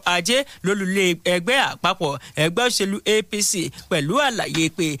lọ́jọ́ ajé lólùlé ẹgbẹ́ àpapọ̀ ẹgbẹ́ òṣèlú APC pẹ̀lú àlàyé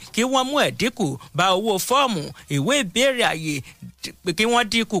pé kí wọ́n mú ẹ̀dínkù bá owó fọ́ọ̀mù ìwé ìbéèrè àyè kí wọ́n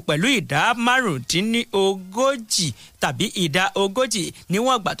dínkù pẹ̀lú ìdá 45 tàbí ìdá 40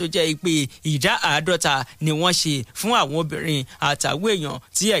 níwọ̀n ìgbà tó jẹ́ pé ìdá 50 ni wọ́n ṣe fún àwọn obìnrin àtàwọn èèyàn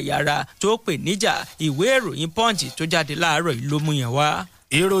tí ẹ̀yà ara tó pè níjà. Ìwé ìròyìn Punch tó jáde láàárọ̀ yìí ló mú yẹn wá.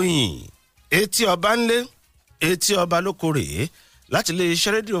 Ìròyìn etí ọba ńlé etí ọba lóko rèé láti lè ṣe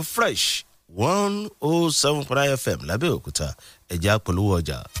rédíò Fresh 107.9 FM lábẹ́òkúta ẹ̀já polówó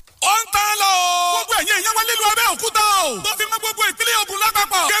ọjà. ó ń tán lọ. gbogbo ẹ̀yin èèyàn wá nílùú Abẹ́òkúta o. tó fi mọ́ gbogbo ìpínlẹ̀ Ògùn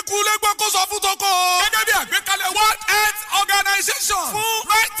lápapọ̀. kéku lẹ́gbọ́n kó sọ fún tọkọ. gẹ́gẹ́ bí àgbékalẹ̀ World Health Organization fún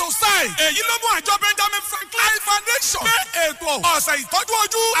right to sight. èyí ló mú àjọ Benjamin Franklin Foundation gbé ètò ọ̀sẹ̀ ìtọ́jú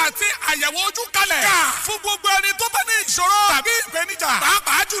ojú àti àyẹ̀wò ojú kalẹ̀. ká fún gbogbo ẹni tó bá ní ìṣòro tàbí ìpèníjà.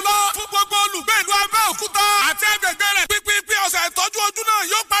 pàápàá jùlọ fún gbogbo olùgbé ìlú Abẹ́òkúta àti ẹgbẹ̀gbẹ̀ rẹ̀. pípín ọ̀sẹ̀ ìtọ́jú ojú náà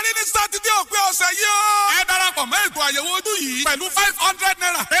yóò parí ní sátidé òpin ọ̀sẹ̀ yìí o. ẹ darapọ̀ mọ́ ètò àyẹ̀wò ojú yìí pẹ̀lú 500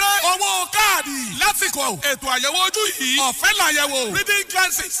 naira péré owó káàdì. lásìkò ètò àyẹ̀wò ojú yìí ọ̀fẹ́ làyẹ̀wò reading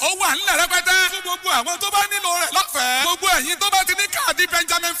glasses ó wà nílẹ̀ rẹpẹtẹ fún gbogbo àwọn tó bá nílò rẹ̀ lọ́fẹ̀ẹ́. gbogbo ẹ̀yin tó bá ti ní káàdì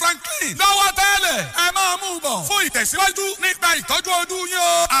Benjamin Franklin lọ́wọ́ tẹ́lẹ̀ ẹ máa mú bọ̀ fún ìtẹ̀síwájú nípa ìtọ́jú ojú yín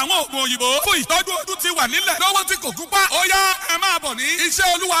o. àwọn oògùn òyìnbó fún ìtọ́jú ojú ti wà nílẹ̀ lọ́wọ́ tí kò gúnpá. ó yá ẹ máa bọ̀ ní iṣẹ́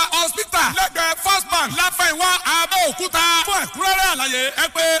olúwa hospital lẹ́gbẹ̀ẹ́ First Bank Láfẹ̀wá Abẹ́òkúta. fún ẹ̀kúnrẹ́rẹ́ àlàyé ẹ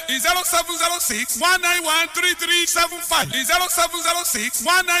pè 0706 191 3375 0706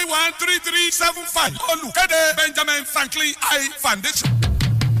 191 3375. olùkéde Benjamin Franklin Eye Foundation.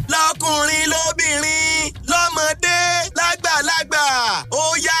 lọ́kùnrin lóbìnrin lọ́mọdé lágbàlagbà ó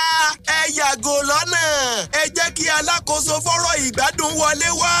yá ẹ yàgò lọ́nà ẹ jẹ́ kí alákòóso fọ́rọ̀ ìgbádùn wọlé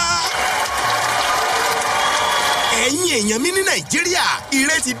wá. ẹ̀yin èèyàn mi ní Nàìjíríà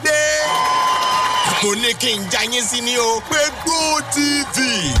ire ti dé. mo ní kí n já yín sí ni o pé GoTV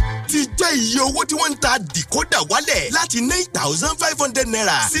ti jẹ́ iye owó tí wọ́n ń ta dìkódà wálẹ̀ láti 9,500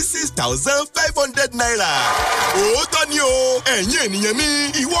 naira sí 6,500 naira. òótọ́ ni o ẹ̀yin ènìyàn mi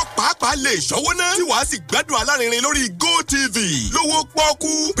ìwọ pàápàá lè ṣọ́wó náà tí wàá sì gbádùn alárinrin lórí GoTV lówó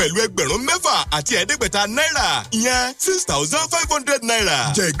pọ́ọ́kú pẹ̀lú ẹgbẹ̀rún 6 àti 500 náírà ìyẹn 6,500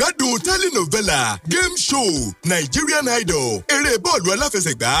 naira. jẹ̀gbádùn telenovela game show Nigerian Idol eré bọ́ọ̀lù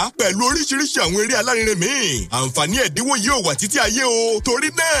aláfẹsẹ̀gbá pẹ̀lú oríṣiríṣi àwọn eré alárinrin míì. àǹfààní ẹ̀dínwó yìí ò wà títí ayé o torí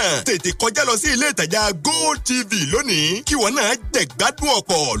náà tètè kọjá lọ sí ilé ìtajà GoTV lónìí kí wọn náà jẹ̀gbádùn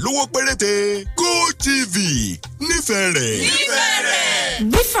ọ̀pọ̀ lówó péréte. GoTV nífẹ̀ẹ́ rẹ̀.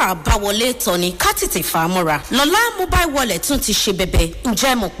 bífà bá wọlé tọ̀ni ká tètè fà á mọ́ra. lọ́lá mobile wallet tún ti ṣe bẹ̀bẹ̀.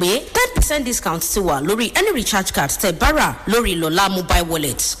 ǹjẹ́ mọ̀ pé 10% discount ti wà lórí any recharge card tẹ́ bára lórí lọ́lá mobile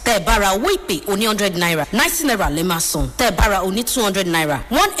wallet. tẹ́ bára owó ìpè oní 100 naira 90 naira lẹ́ máa san. tẹ́ bára oní 200 naira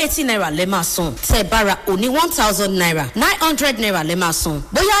 180 naira lẹ́ máa san. tẹ́ bára oní 1000 naira 900 naira lẹ́ máa san.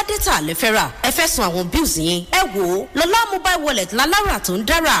 bóyá data lẹ fẹ́ rà ẹ fẹ́ san àwọn bills yín ẹ wò ó lọ́lá mobile wallet lálára tó ń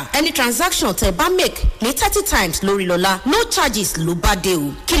dára any transaction tẹ́ bá make ní 30 times lórí lọ́lá no charges ló bá dé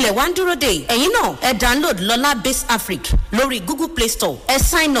o kílẹ̀ wá ń dúró dé ẹ̀yin náà ẹ download lọ́lá base africa lórí google play store ẹ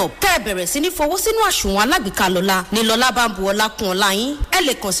sign up kẹ́ ẹ bẹ̀rẹ̀ sí ní fowó sínú àsùnwọ̀n alágbèéká lọ́lá ní lọ́lá bá ń bu ọlá kún ọlá yín ẹ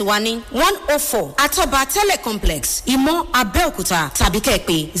lè kàn sí wa ní 104 àtọ́ba telecomplex ìmọ̀ abẹ́òkúta tàbí kẹ́ ẹ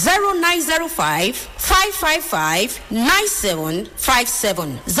pé 0905 555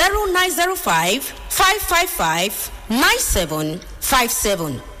 9757 0905 555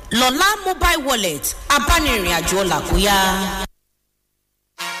 9757 lọ́lá mobile wallet abánirìn àjò làkúyà.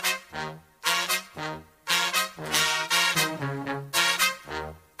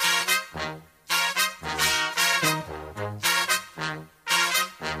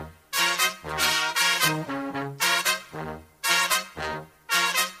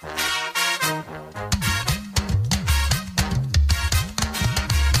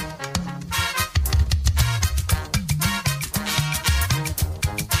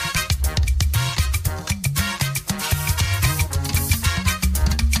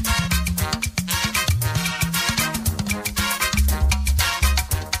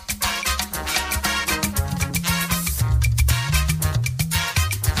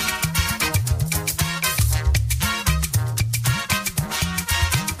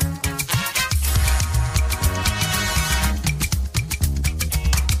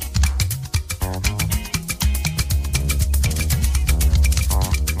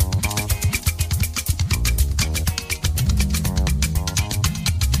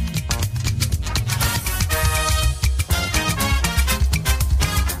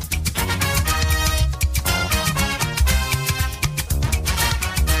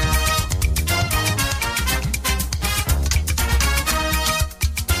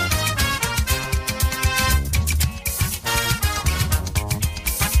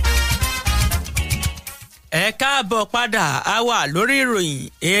 ẹ káàbọ̀ padà a wà lórí ìròyìn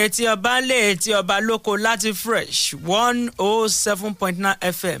etí ọba ńlẹ̀ etí ọba lóko láti fresh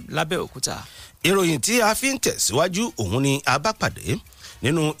 107.9 FM lábẹ́òkúta. ìròyìn tí a fi ń tẹ̀síwájú òun ni a bá pàdé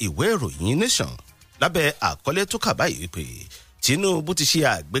nínú ìwé ìròyìn Nation lábẹ́ àkọlé tó kà báyìí pé Tinubu ti ṣe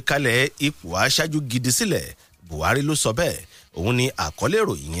àgbékalẹ̀ ipò aṣáájú gidi sílẹ̀ Buhari ló sọ bẹ́ẹ̀ òun ni àkọlé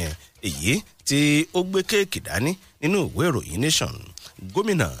ìròyìn yẹn èyí tí ó gbé kéèkì dání nínú ìwé ìròyìn Nation.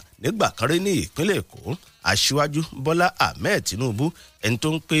 Gómìnà nígbà kan rí ní ìpínlẹ̀ Èkó Aṣíwájú Bọ́lá Ahmed Tinubu ẹni tó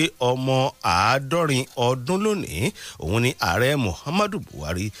ń pé ọmọ 70 ọdún lónìí òun ni ààrẹ Muhammadu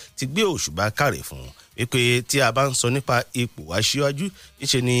Buhari ti gbé òṣùbà káre fún wípé tí a bá ń sọ nípa ipò aṣíwájú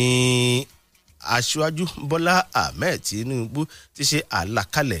níṣe ni Aṣíwájú Bọ́lá Ahmed Tinubu ti ṣe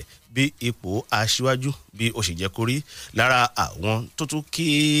àlàkalẹ̀ bí ipò aṣíwájú bí ó ṣe jẹ́ kó rí lára àwọn tó tún kí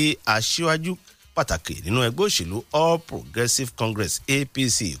aṣíwájú pàtàkì nínú ẹgbẹ́ òṣèlú All Progressives Congress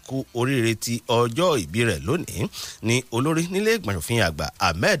APC kú oríire ti ọjọ́ ìbí rẹ̀ lónìí ní olórí nílé ìgbìmọ̀ àgbà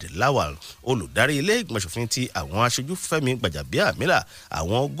Ahmed Lawal olùdarí ilé ìgbìmọ̀ ti àwọn aṣojú Fẹ́mi Gbàjàbíàmílà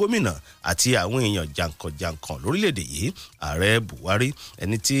àwọn gómìnà àti àwọn èèyàn jàǹkànjàǹkàn lórílẹ̀‐èdè yìí ààrẹ Buhari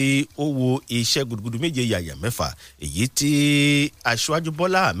ẹni tí ó wo iṣẹ́ gudugudu méje yàyà mẹ́fà èyí tí aṣíwájú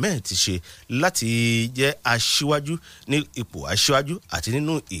Bọ́lá Ahmed ti ṣe láti jẹ́ aṣíwájú ní ipò aṣíwájú àti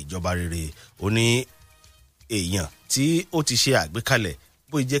nínú ìjọba rere ó ní èèyàn tí ó ti ṣe àgbékalẹ̀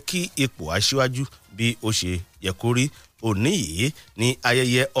bó jẹ́ kí ipò aṣíwájú bí ó ṣe yẹ kó rí òní yìí ní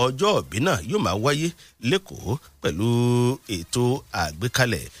ayẹyẹ ọjọ́ ìbí náà yóò máa wáyé lẹ́kọ̀ọ́ pẹ̀lú ètò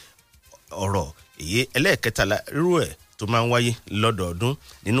àgbékalẹ̀ ọ̀rọ̀ èyí ẹlẹ́ẹ̀kẹtàlá irú ẹ̀ tó máa ń wáyé lọ́dọọdún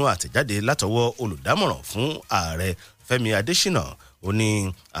nínú àtẹ̀jáde látọwọ́ olùdámọ̀ràn fún ààrẹ Fẹ́mi Adésínà ó ní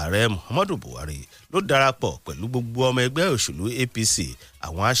ààrẹ Muhammadu Buhari ló darapọ̀ pẹ̀lú gbogbo ọmọ ẹgbẹ́ òṣèlú APC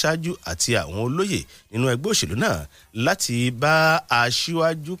àwọn aṣáájú àti àwọn olóyè nínú ẹgbẹ́ òṣèlú náà láti bá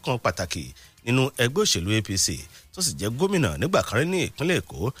aṣíwájú kan pàtàkì nínú ẹgbẹ́ òṣèlú APC tó sì jẹ́ gómìnà nígbà kan rí ní ìpínlẹ̀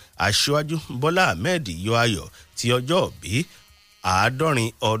Èkó aṣíwájú Bọ́lá Ahmed yọ ayọ̀ ti ọjọ́ bí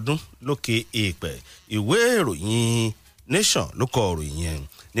 70 ọdún lókè èèpẹ̀ ìwé ìròyìn Nation ló kọ ìròyìn yẹn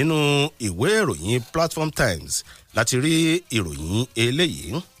nínú ìwé ìròyìn Platform Times láti rí ìròyìn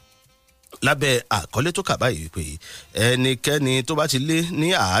eléyìí lábẹ́ àkọlé tó kà báyìí pé ẹnikẹ́ni tó bá ti lé ní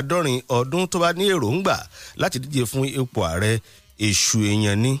 70 ọdún tó bá ní èròǹgbà láti díje fún ipò ààrẹ èṣù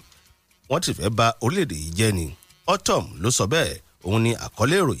èèyàn ni wọ́n ti fẹ́ bà orílẹ̀-èdè yìí jẹ́ ni Ortom ló sọ bẹ́ẹ̀ òun ni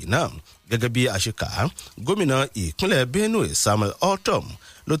àkọlé ìròyìn náà gẹ́gẹ́ bí a ṣe kà á gómìnà ìpínlẹ̀ Benue Samuel Ortom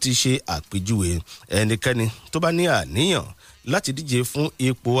ló ti ṣe àpèjúwe ẹnikẹ́ni tó bá ní àníyàn láti díje fún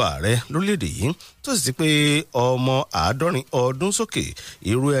ipò ààrẹ lórílẹ̀‐èdè yìí tó sì ti pé ọmọ 70 ọdún sókè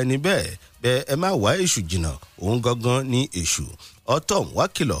irú ẹni bẹ́ẹ̀ ẹ má wá èṣù jìnnà òun gangan ní èṣù Ortom wá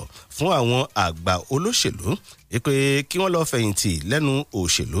kìlọ̀ fún àwọn àgbà olóṣèlú pé kí wọ́n lọ́ọ́ fẹ̀yìntì lẹ́nu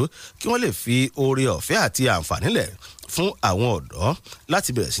òṣèlú kí wọ́n lè fi oore ọ̀fẹ́ àti àǹfààní lẹ̀ fún àwọn ọ̀dọ́ láti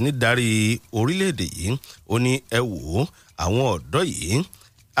bẹ̀rẹ̀ sí ní darí orílẹ̀-èdè yìí ó ní ẹ wò ó àwọn ọ̀dọ́ yìí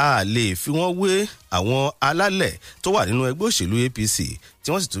a lè fi wọ́n wé àwọn alálẹ̀ tó wà nínú ẹgbẹ́ òṣèlú APC tí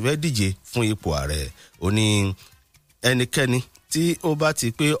wọ́n sì tún fẹ́ díje fún ipò ààrẹ ó ní ẹnikẹ́ni tí ó bá ti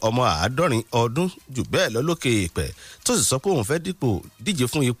pé ọmọ 70 ọdún jù bẹ́ẹ̀ lọ lókè èèpẹ̀ tó sì sọ pé òun fẹ́ díje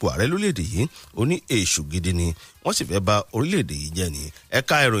fún ipò ààrẹ lórílẹ̀‐èdè yìí ó ní èṣù gidi ni wọ́n sì fẹ́ bà orílẹ̀‐èdè yìí jẹ́ ni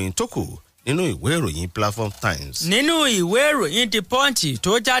ẹ̀ka ìròyìn tó kù nínú ìwé ìròyìn Platform Times. nínú ìwé ìròyìn The Punch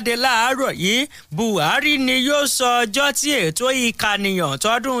tó jáde láàárọ̀ yìí Buhari ni yóò sọ ọjọ́ tí ètò ìkànìyàn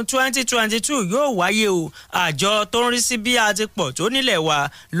tọdún 2022 yóò wáyé o àjọ tó ń rí sí bí a ti pọ̀ tó nílẹ̀ wa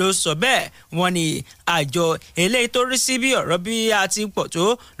ló sọ bẹ́ẹ̀ wọ́n ní àjọ eléyìí tó rí sí bí ọ̀rọ̀ bí a ti pọ̀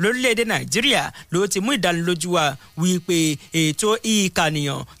tó lórílẹ̀‐èdè Nàìjíríà ló ti mú ìdánilójú wa wípé ètò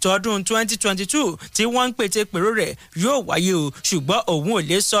ìkànìyàn tọdún 2022 tí wọ́n ń pète pèrò rẹ̀ yóò wáyé o ṣùgbọ́n òun ò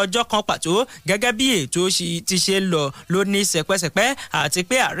lè sọ ọjọ́ kan pàtó gẹ́gẹ́ bí ètò ti ṣe ń lọ ló ní sẹpẹ́sẹpẹ́ àti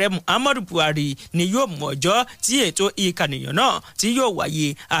pé ààrẹ Muhammadu Buhari ni yóò mú ọjọ́ tí ètò ìkànìyàn náà tí yóò wáyé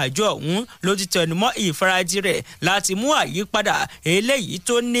àjọ ọ̀hún ló ti tẹnumọ́ ìfarajì rẹ̀ láti mú àyípadà eléyìí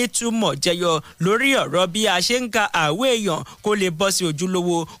tó nítumọ̀ jẹyọ lórí ọ̀rọ̀ bí a ṣe ń ka àwọ̀ èèyàn kó lè bọ́ sí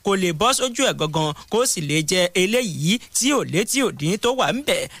ojúlówó kó lè bọ́ sójú ẹ̀ gangan kó sì lè jẹ eléyìí tí ò lé tí ò dín tó wà ń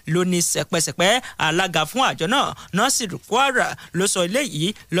bẹ̀ ló ní sẹpẹ́sẹpẹ́ alága fún àjọ náà Nasiru Kwara ló sọ eléyìí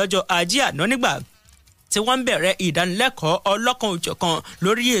lọ́jọ́ Ajé àná nígbà tí wọ́n ń bẹ̀rẹ̀ ìdánilẹ́kọ̀ọ́ ọlọ́kan òjọ̀kan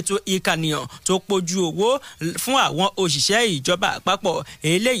lórí ètò ìkànìyàn tó pojú owó fún àwọn òṣìṣẹ́ ìjọba àpapọ̀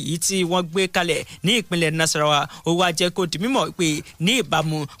eléyìí tí wọ́n gbé kalẹ̀ ní ìpínlẹ̀ Nasarawa ó wá jẹ́ kó di mímọ̀ pé ní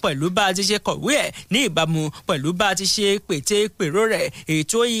ìbámu pẹ̀lú bá a ti ṣe kọ̀wé ẹ̀ ní ìbámu pẹ̀lú bá a ti ṣe pète pèrò rẹ̀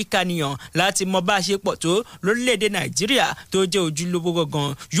ètò ìkànìyàn láti mọ bá a ṣe pọ̀ tó lórílẹ̀‐èdè Nàìjíríà tó jẹ́ ojúlówó gangan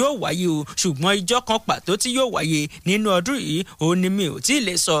yóò wáyé o ṣùgbọ́n ìjọ kan pàtó tí yóò wáyé nínú ọdún yìí òun ni mi ò tí ì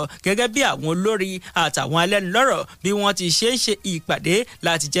lè sọ gẹ́gẹ́ bí àwọn olórí àtàwọn alẹ́nulọ́rọ̀ bí wọ́n ti ṣe ń ṣe ìpàdé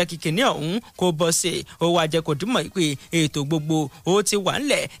láti jẹ́ kí kinní ọ̀hún kó bọ́ sí i. Ó wá jẹ́ kó dìmọ̀ pé ètò gbogbo ó ti wà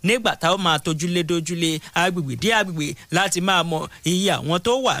ńlẹ̀ nígbà táwọn máa tójúlé dójúlé agbègbè dé agbègbè láti máa mọ iye àwọn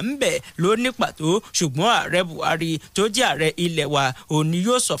tó wà ńbẹ̀ ló ní pàtó. Ṣùgbọ́n ààrẹ Buhari tó jẹ́ ààrẹ ilẹ̀ wa òní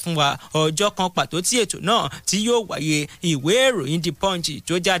yóò sọ fún wa ọjọ́ kan pàtó tí ètò náà tí yóò wáyé. Ìwé ìròyìn The Punch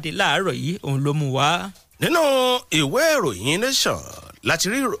tó jáde láàárọ̀ yìí òun ló mú wá. Nínú ìwé ìròyìn Nation láti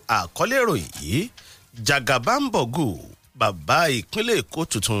rí àkọlé ìròyìn yìí, Jagabambogu bàbá ìpínlẹ̀ Èkó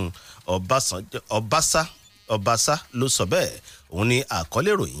tuntun Ọbaṣá ló sọ bẹ́ẹ̀. Òun ni àkọlé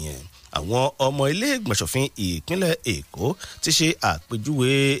ìròyìn yẹn. Àwọn ọmọ ilé ìgbìmọ̀ṣòfin ìpínlẹ̀ Èkó ti ṣe àpèjúwe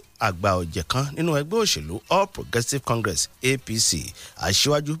àgbà ọ̀jẹ̀ kan nínú ẹgbẹ́ òṣèlú All Progressives Congress APC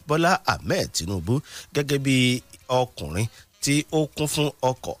Aṣíwájú Bọ́lá Ahmed Tinubu gẹ́gẹ́ bí ọkùnrin tí ó kún fún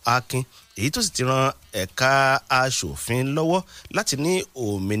ọkọ̀ akin, èyí tó sì ti ran ẹ̀ka aṣòfin lọ́wọ́ láti ní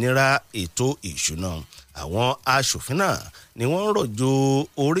òmìnira ètò ìṣúná. Àwọn aṣòfin náà ni wọ́n rọ̀jò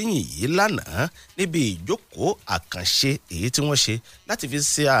oríyìn yìí lánàá níbi ìjókòó àkànṣe èyí tí wọ́n ṣe láti fi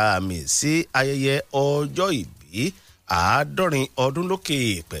ṣe àmì sí ayẹyẹ ọjọ́ ìbí 50 ọdún lókè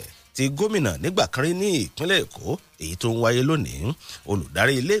èèpẹ̀ ti gómìnà nígbà kan rí ní ìpínlẹ̀ Èkó èyí tó ń wáyé lónìí.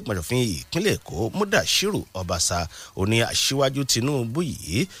 Olùdarí ilé ìgbìmọ̀ṣòfin ìpínlẹ̀ Èkó Mudashiru Ọbaṣá ó ní Aṣíwájú Tinubu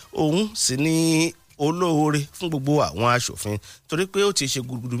yìí òun sì ní olóore fún gbogbo àwọn aṣòfin torí pé ó ti ṣe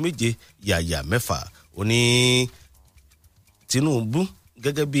gudugudu méje yàyà mẹ́fà. Ó ní Tinubu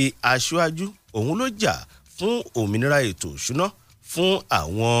gẹ́gẹ́ bí aṣíwájú òun ló jà fún òmìnira ètò ìṣúná fún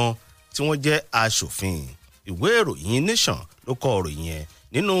àwọn tí wọ́n jẹ́ aṣòfin. Ìwé ìròyìn Nation ló kọ ìròyìn yẹn.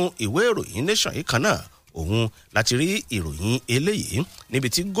 Nínú ìwé ìròyìn Nation yìí kan náà òun láti rí ìròyìn eléyìí níbi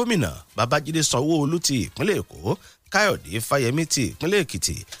tí gómìnà Babájídé Sanwó-Olú ti ìpínlẹ̀ Èkó, Káyọ̀dé Fáyẹmí ti ìpínlẹ̀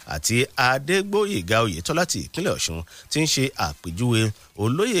Èkìtì àti Adégbóyèga Oyètọ́lá ti ìpínlẹ̀ Ọ̀ṣun ti ń ṣe àpèjúwe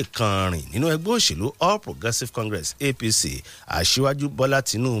olóyè kan rìn nínú ẹgbẹ́ òṣèlú All Progressives Congress APC Aṣíwájú Bọ́lá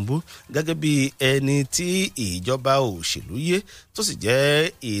Tinubu gẹ́gẹ́ bí ẹni tí ìjọba òṣèlú yé tó sì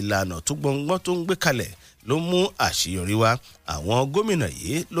jẹ́ ìlànà tó gbọngbọ́n tó ń gbé kalẹ̀ ló mú àṣeyọrí wá. Àwọn gómìnà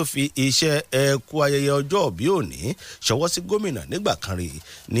yìí ló fi iṣẹ́ ẹkú ayẹyẹ ọjọ́ ìbí òní ṣọwọ́ sí gómìnà nígbà kan rí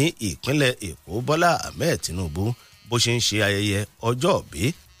ní ìpínlẹ̀ Èkó Bọ́lá Ahmed Tinubu bó ṣe ń ṣe ayẹyẹ ọjọ́ ìbí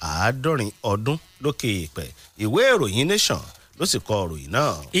 50 ọdún lókè èèpẹ̀. Ìwé ìròyìn Nation ló sì kọ ìròyìn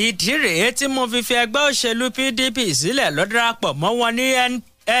náà. Ìdí rèé tí mo fi fi ẹgbẹ́ òṣèlú PDP sílẹ̀ ló darapọ̀ mọ́ wọn ní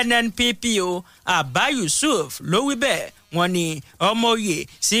NNPP o. Abba Yusuf ló wí bẹ́ẹ̀. Wọ́n ní ọmọ oyè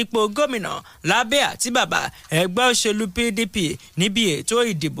sípò gómìnà lábẹ́ àti bàbá ẹgbẹ́ òṣèlú PDP níbi ètò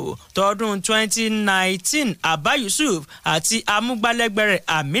ìdìbò tọdún 2019 Abba Yusuf àti amúgbálẹ́gbẹ̀rẹ̀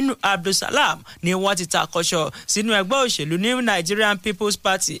Aminu Abdulsalam ni wọ́n ti takọ̀ṣọ sínú ẹgbẹ́ òṣèlú New Nigerian People's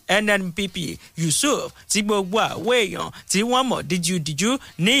Party NNPP. Yusuf tí gbogbo àwọn èèyàn tí wọ́n mọ̀ díjúdíjú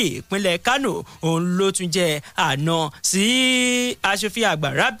ní ìpínlẹ̀ Kano òun ló tún jẹ́ àná sí aṣòfin àgbà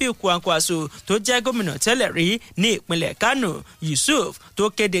Rabiu Kwankwaso tó jẹ́ gómìnà tẹ́lẹ̀ rí ní ìpínlẹ̀ Kano. Yusuf tó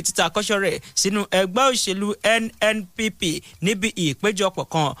kéde títakọ́ṣọ́ rẹ̀ sínú ẹgbẹ́ òṣèlú NNPP níbi ìpéjọpọ̀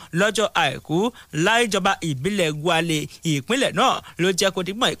kan lọ́jọ́ àìkú láìjọba ìbílẹ̀ Gwale ìpínlẹ̀ náà ló jẹ́ kó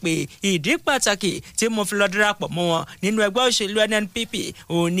dìmọ̀ pé ìdí pàtàkì tí mo fi lọ darapọ̀ mọ́ wọn nínú ẹgbẹ́ òṣèlú NNPP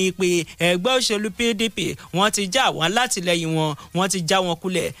òun ni pé ẹgbẹ́ òṣèlú PDP wọ́n ti já àwọn alátìlẹyìn wọ́n ti já wọn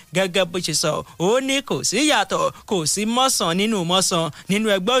kulẹ̀ gẹ́gẹ́ bó ṣe sọ. Ó ní kò sí yàtọ̀ kò sí mọ́sàn nínú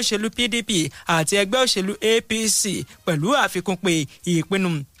ẹgbẹ́ òṣèlú PDP àti ẹgbẹ́ òṣèlú APC pẹ̀lú àfikún pé ìpinnu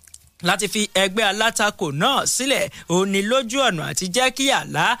láti fi ẹgbẹ́ alátakò náà sílẹ̀ ó ní lójú ọ̀nà àti jẹ́ kí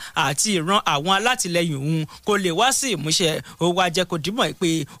àlá àti ìran àwọn alátìlẹyìn òun kó lè wá sí ìmúṣẹ. Ó wá jẹ́ kó dìmọ̀ pé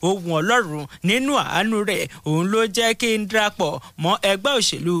ohun Ọlọ́run nínú àánú rẹ̀ òun ló jẹ́ kí n darapọ̀ mọ́ ẹgbẹ́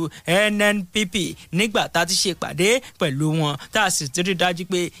òṣèlú NNPP nígbà tá a ti ṣe ìpàdé pẹ̀lú wọn tá a sì ti rí dájú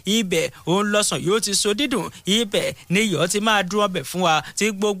pé ibẹ̀ òun lọ́sàn yóò ti so dídùn, ibẹ̀ ni iyọ̀ ti máa dún ọbẹ̀ fún wa tí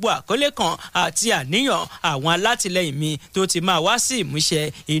gbogbo àkọlé kan àti àníyàn àwọn alátìlẹyìn mi tó ti máa wá sí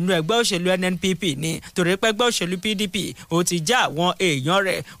ìmúṣẹ. Inú ẹgbẹ́ òṣèlú NNPP ni torí pé ẹgbẹ́ òṣèlú PDP ó ti já àwọn èèyàn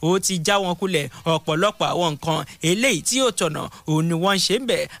rẹ̀ ó ti já wọn kulẹ̀ ọ̀pọ̀lọpọ̀ àwọn nǹkan eléyìí tí ó tọ̀nà òun ni wọ́n ń ṣe ń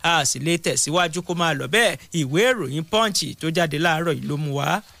bẹ̀ a sì lè tẹ̀síwájú kó máa lọ bẹ́ẹ̀. Ìwé ìròyìn Punch tó jáde láàárọ̀ yìí ló mú wá.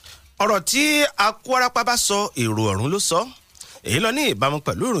 Ọ̀rọ̀ tí akúwarapá bá sọ èrò ọ̀run ló sọ. Èyí lọ ní ìbámu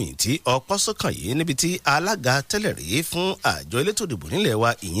pẹ̀lú ìròyìn tí ọpọ́ sọ́kàn yìí níbi tí alága tẹ́lẹ̀ rí fún àjọ elétò ìdìbò nílẹ̀ wa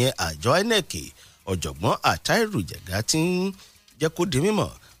ìyẹn àjọ INEC ọ̀jọ̀gbọ́n Àtàírù Jẹ̀gá ti ń jẹ́ kó di mímọ̀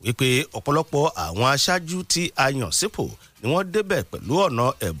wípé ọ̀pọ̀lọpọ̀ àwọn aṣáájú tí a yàn sípò ni wọ́n débẹ̀ pẹ̀lú ọ̀nà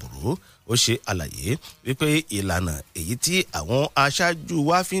ẹ̀bùrú. Ó ṣe àlàyé wípé ìlànà èyí tí àwọn aṣáájú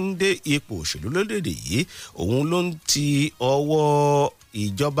wa fi ń dé ipò òṣèlú lórílẹ̀‐èdè yìí òun ló ń ti ọwọ́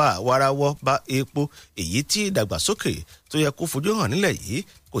ìjọba àwarawọ́ bá epo èyí tí ìdàgbàsókè tó yẹ kó fojú hàn nílẹ̀ yìí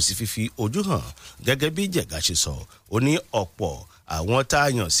kò sì fi ojú hàn. Gẹ́gẹ́ bí Jẹ̀gá ṣe sọ, ó ní ọ̀pọ̀ àwọn tá a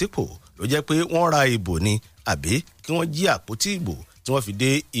yàn sípò ló jẹ́ pé wọ́n ra ìbò ni àbí kí wọ́n jí àpótí ìbò tí wọ́n fi dé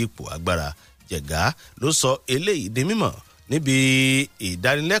ipò agbára. Jẹ̀gá ló sọ eléyìí di mímọ̀ níbi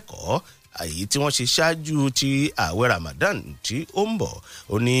ìdánilẹ́kọ̀ọ́ èyí tí wọ́n ṣe ṣáájú ti ààwẹ̀ Ramadan tí ó ń bọ̀.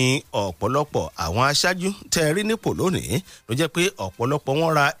 Ó ní ọ̀pọ̀lọpọ̀ àwọn aṣáájú tẹ́ rí nípò lónìí ló jẹ́ pé ọ̀pọ̀lọpọ̀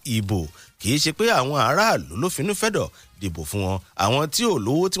wọn ra ìbò kì í ṣe pé àwọn aráàlú ló finú fẹ́dọ̀ dìbò fún wọn. Àwọn tí ò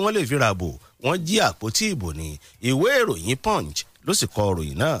lówó tí wọ́n lè fi ra bò wọ́n jí àpótí ìbò ní. Ìwé ìròyìn Punch ló sì kọ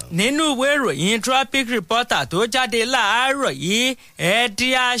ìròyìn náà. Nínú ìwé ìròyìn Tropic Reporter tó jáde láàárọ̀ yìí, ẹ di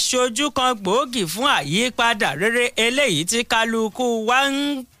aṣojú kan gbòógì fún àyípadà rere eléyìí tí kálukú wa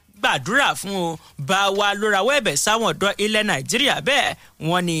ń gbàdúrà fún o. Bá wa ló rawọ́ ẹ̀bẹ̀ sáwọn ọ̀dọ́ ilẹ̀ Nàìjíríà bẹ́ẹ̀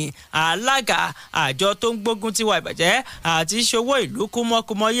wọ́n ní alága àjọ tó ń gbógun tiwa ìbàjẹ́ àti ìṣòwò ìlú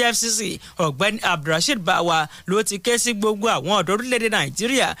kúmọ́kúmọ́ EFCC ọ̀gbẹ́ni Abdulrasheed Báwa ló ti ké sí gbogbo àwọn ọ̀dọ́ orílẹ̀-èdè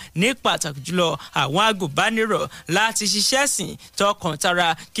Nàìjíríà ní pàtàkì jùlọ àwọn agùnbánirọ̀ láti ṣiṣẹ́ sìn tọkàntara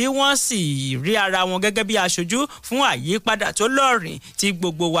kí wọ́n sì rí ara wọn gẹ́gẹ́ bí aṣojú fún àyípadà tó lọ́rìn tí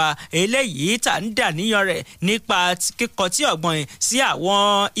gbogbo wa eléyìí tà ń dà níyàn rẹ̀ nípa kíkọ tí ọ̀gbọ́n sí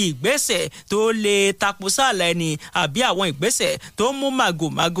àwọn ìgbésẹ̀ tó lè tapo sáàlà ẹni àbí àwọn ìgbésẹ̀ tó mú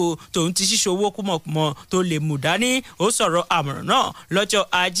màgòmágó tòun ti ṣíṣòwò kúmọ̀kúmọ̀ tó lè mú dání. Ó sọ̀rọ̀ àmọ̀ràn náà lọ́jọ́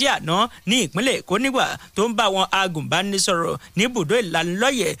Ajé àná ní ìpínlẹ̀ Èkó nígbà tó ń bá àwọn agùnbánisọ̀rọ̀ ní ibùdó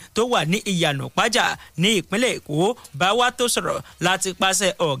ìlanilọ́yẹ̀ tó wà ní Ìyànà Pájà ní ìpínlẹ̀ Èkó. Báwa tó sọ̀rọ̀ láti pàṣẹ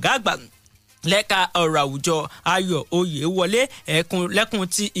ọ̀gá àgbà lẹ́ka ọ̀rọ̀ àwùjọ Ayọ̀ Oyèwọlé lẹ́kùn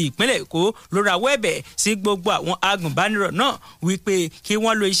ti ìpínlẹ̀ Èkó ló rawọ́ ẹ̀bẹ̀ sí gbogbo àwọn agùnbánirọ̀ náà wípé kí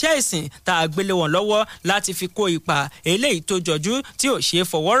wọ́n lo iṣẹ́ ìsìn tá a gbélé wọn lọ́wọ́ láti fi kó ipa eléyìí tó jọjú tí ò ṣe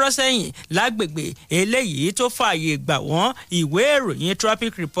fọwọ́rọ́ sẹ́yìn lágbègbè eléyìí tó fààyè gbà wọ́n. Ìwé ìròyìn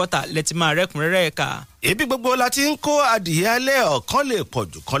Tropic Reporter lẹ́tí máa rẹ́kùnrẹ́rẹ́ ẹ̀ka. Ibi gbogbo la ti ń kó adìyẹ alẹ́ ọ̀kan lè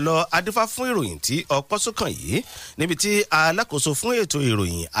pọ̀jù kan lọ. Adífá fún ìròyìn tí ọpọ́ sókàn yìí níbi tí alákòóso fún ètò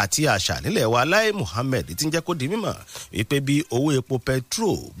ìròyìn àti àṣà nílẹ̀ wa Lai Muhammed ti ń jẹ́ kó di mímọ̀ wípé bí owó epo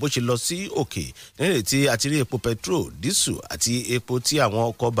petro bó ṣe lọ sí òkè nílẹ̀ tí a ti rí epo petro dísù àti epo tí àwọn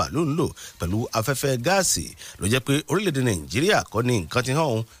ọkọ̀ bàálù ń lò pẹ̀lú afẹ́fẹ́ gáàsì ló jẹ́ pé orílẹ̀-èdè Nàìjíríà kọ́ ni nǹkan ti hàn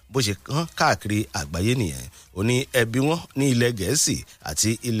òun bó ṣe kàn káàkiri àgbáyé nìyẹn. Ó ní ẹbí wọn ní ilẹ̀ Gẹ̀ẹ́sì àti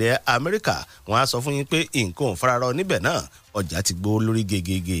ilẹ̀ Amẹ́ríkà wọn á sọ fún yín pé nǹkan ò fararọ níbẹ̀ náà ọjà ti gbó lórí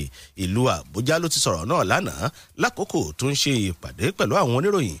gegege. Ìlú Àbújá ló ti sọ̀rọ̀ náà lánàá lákòókò tó ń ṣe ìpàdé pẹ̀lú àwọn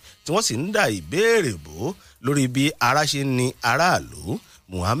oníròyìn tí wọ́n sì ń dá ìbéèrè bò lórí bí ara ṣe ń ni aráàlú.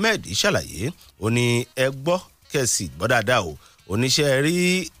 Muhammed ṣàlàyé ó ní ẹ gbọ́ kẹ̀sì gbọ́ dáadáa o oníṣẹ́ rí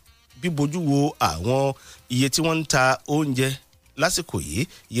bíbojú wo àwọn iye tí wọ́n ń ta oúnjẹ lásìkò yìí,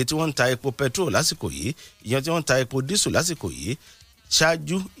 iye tí wọ́n ń ta epo petrol lásìkò yìí, iye tí wọ́n ń ta epo dísù lásìkò yìí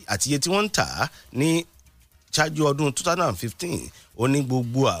ṣáájú àti iye tí wọ́n ń tà ní ṣáájú ọdún 2015. Ó ní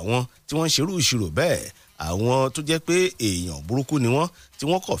gbogbo àwọn tí wọ́n ń ṣerú ìṣirò bẹ́ẹ̀ àwọn tó jẹ́ pé èèyàn burúkú ni wọ́n tí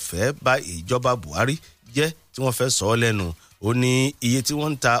wọ́n kò fẹ́ bá ìjọba Buhari jẹ́ tí wọ́n fẹ́ sọ ọ́ lẹ́nu. Ó ní iye tí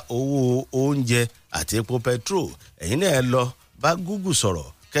wọ́n ń ta owó oúnjẹ àti epo petrol ẹ̀yin náà lọ bá Google sọ̀rọ̀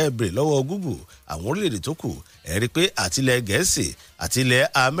kẹ́ẹ̀bẹ̀rẹ̀ lọ́wọ́ Google àwọn orílẹ̀-èdè tó kù ẹ̀ rí pé àtilẹ̀ Gẹ̀ẹ́sì àtilẹ̀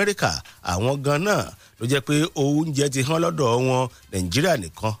Amẹ́ríkà àwọn gan náà ló jẹ́ pé oúnjẹ ti hán lọ́dọ̀ wọn. Nàìjíríà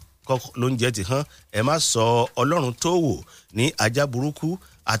nìkan kọ́ lóúnjẹ ti hán. Ẹ má sọ Ọlọ́run tó wò ní ajá burúkú.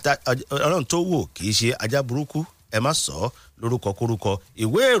 Ọlọ́run tó wò kì í ṣe ajá burúkú. Ẹ má sọ lórúkọ kórúkọ.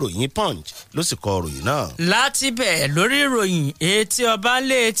 Ìwé ìròyìn Punch ló sì kọ ìròyìn náà. Láti bẹ̀ lórí ìròyìn etí ọba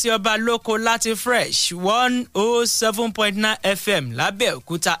ńlé etí ọba lóko láti Fresh 107.9 FM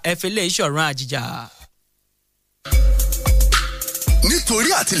Lábẹ́òkúta ẹ̀fẹ̀lẹ̀ ìṣọ̀run àjìjà.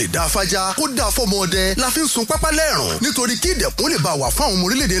 nítorí àti lè dá afájá kó dá fọ́mọ ọdẹ la fi ń sun pápá lẹ́rùn nítorí kí ìdẹ̀kùn lè bá wà fún àwọn ọmọ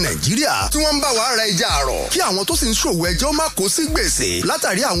orílẹ̀-èdè Nàìjíríà tí wọ́n ń bá wa ra ẹja àrọ̀ kí àwọn tó sì ń ṣòwò ẹja ó má kó sí gbèsè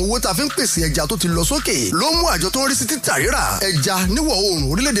látàrí àwọn owó tá a fi ń pèsè ẹja tó ti lọ sókè ló mú àjọ tó ń rí sí títà rírà ẹja níwọ̀ oòrùn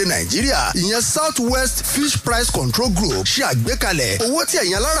orílẹ̀-èdè Nàìjíríà ìyẹn South West Fish Price Control Group ṣe àgbékalẹ̀ owó tí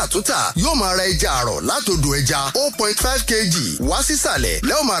ẹ̀yin alára tó tà yóò máa ra ẹja àrọ̀ látòdò ẹja 0.5 kg wá sísàlẹ̀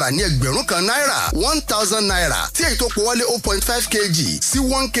lẹ́wọ̀n máa rà ní ẹgbẹ̀rún kan náírà 1,000 naira tí èyí tó pọ̀ wọlé 0.5 kg sí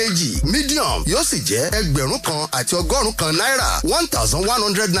 1 kg medium yóò sì jẹ́ ẹgbẹ̀rún kan àti ọgọ́rùn kan náírà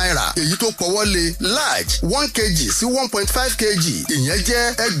 1,100 naira èyí tó pọ̀ wọlé large 1 kg sí 1.5 kg ìyẹn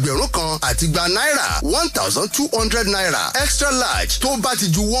jẹ́ ẹgbẹ̀rún kan àti igba náírà 1,200 naira extra large tó bá ti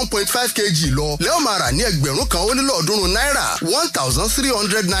ju 1.5 kg lọ lẹ́wọ̀n máa rà ní ẹgbẹ̀rún kan ó nílò ọ̀ọ́dúnrún náírà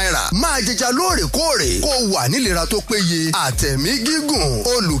 1,300 naira máa jẹja lóòrèkóòrè kó wà nílera tó péye àtẹ̀mí gígùn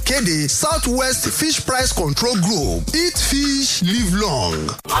olùkéde South West Fish Price Control Group eat fish live long.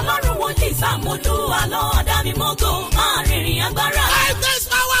 Ọlọ́run wòlíì Sàmójú Alọ́ Adámímọ́gò máa rìnrìn agbára.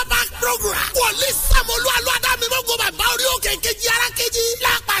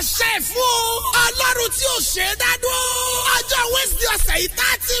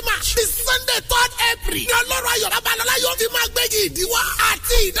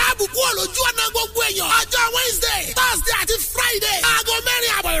 àti ìdáàbòbò olójú ọ̀nà gbogbo èèyàn. ọjọ́ Wednesday, Thursday àti Friday. aago 4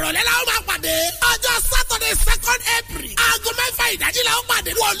 àbọ̀ ìrọ̀lẹ́ la ó máa pàdé. ọjọ́ Saturday 2nd April. aago 6 ìdájí la ó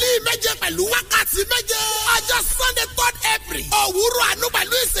pàdé. wòlíì méje pẹ̀lú wákàtí méje. ọjọ́ Sunday 3rd April. òwúrọ̀ àánú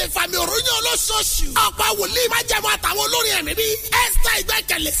pẹ̀lú ìsìn ìfàmì òròyìn olóṣooṣù. ọ̀pọ̀ wòlíì máa jẹ́ mọ́ àtàwọn olórin ẹ̀mí bíi Esther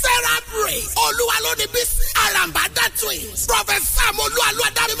Ìgbẹ́kẹ̀lé, Sarah Praise, Olúwa lóní Bísí, Àràǹbádá Twins, Prophet Sam Olúwalú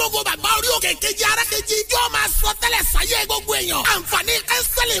Adámímógó bàbá orí òkè kejì arákejì yóò máa sọ tẹ́lẹ̀ sáyé gbogbo èèyàn. àǹfààní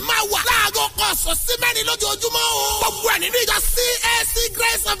kẹ́sẹ̀lì máa wà láago kan ọ̀sán sí mẹ́rin lójoojúmọ́ o. gbogbo ẹ̀ nínú ìjọ CAC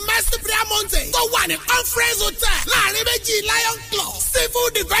Grace of Mercy Prayer Mountain tó wà ní Conference Hotel láàrin méjì Lion Club, Civil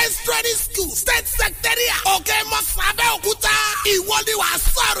Defence Training School, State Secretariat, Òkè Mọ́sán Abẹ́òkúta. ìwọ ni wàá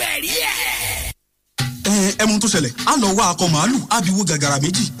sọ̀rọ̀ ẹ̀rí ẹ̀. ẹmu tó ṣẹlẹ̀ a lọ wá akọ màálù abiwo gàgàrà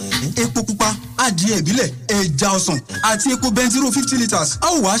méjì epo pupa adìẹ ìbílẹ̀ ẹja ọsàn àti epo bẹntiró 50 litres a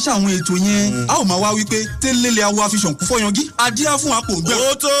ó wá ṣàwọn ètò yẹn a ó máa wá wípé tẹ́lẹ̀lẹ̀ awo àfihàn kú fọyangí adíá fún apò gbẹ.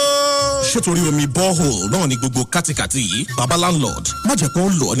 ó tó. ṣètòrí omi borehole náà ni gbogbo kátikàti yìí baba landlord má jẹ́ kó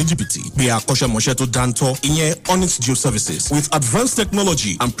lọ ní jìbìtì pé akọ́ṣẹ́mọṣẹ́ tó dáńtọ́ ìyẹn Onyx Geoservices with advanced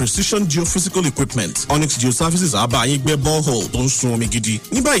technology and precision geophysical equipment. Onyx Geoservices á bá yín gbẹ́ borehole tó ń sun omi gidi.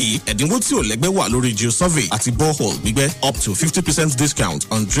 ní báyìí ẹ̀dínwó tí ò lẹ́gbẹ́ wà lórí geosurvey àti borehole gbígbẹ́ up to 50% discount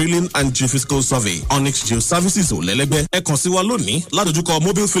on drilling and geophysical survey. Onyx Geoservices ò lẹ́lẹ́gbẹ́. ẹ kàn sí wa lónìí ládojúkọ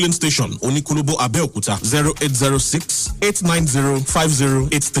mobile filling station oníkólóbó Abẹ́òkúta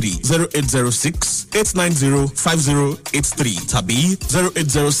 0806-890-5083 0806-890-5083 tàbí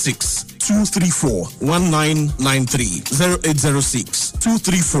 0806-234-1993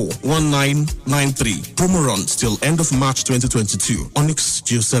 0806-234-1993. Promo runs till end of March 2022. Onyx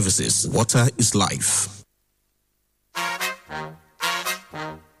Geoservices. Water is life.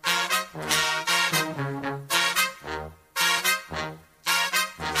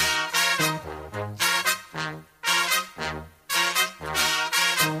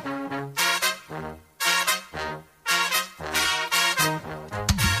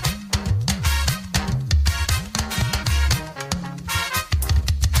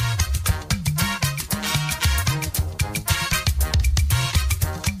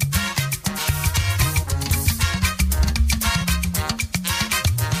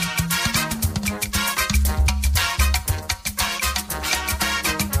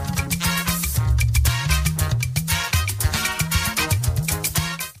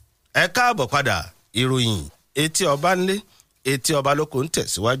 ẹ káàbọ̀ padà ìròyìn etí ọba ńlé etí ọba lóko ń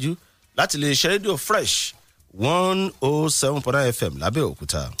tẹ̀síwájú láti lè ṣe rédíò fresh 107.9 FM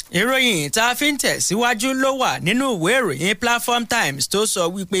lábẹ́òkúta. ìròyìn tá a fi ń tẹ̀síwájú ló wà nínú ìwé ìròyìn Platform Times tó sọ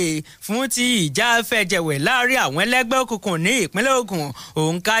wípé fún ti ìjà fẹ̀jẹ̀wẹ̀ láàrin àwọn ẹlẹ́gbẹ́ òkùnkùn ní ìpínlẹ̀ Ògùn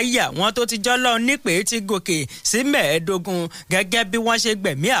òǹkà iye àwọn tó ti jọ́lọ́ nípè ti gòkè sí 15 gẹ́gẹ́ bí wọ́n ṣe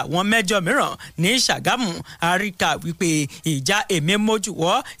gbẹ̀mí àwọn 8 mìíràn ní Ṣàgámù. àríkà wípé ìjà èmi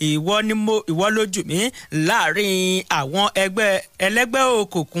mójúwọ́ ìwọ lójú mi láàrin àwọn ẹlẹ́gbẹ́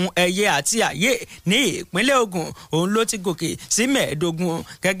òkùnkùn ẹyẹ àti àyè ní ìpínlẹ̀ Ògùn òun ló ti gòkè sí 15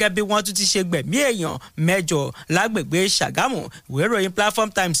 gẹ́gẹ́ bí wọ́n tún ti ṣe gbẹ̀mí èèyàn 8 lágbègbè Ṣàgámù. ìwé ìròyìn Platform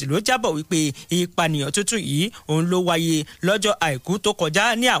Times ló jábọ̀ wípé ìpànìyàn tuntun yìí òun ló wáyé lọ́jọ́ àìkú tó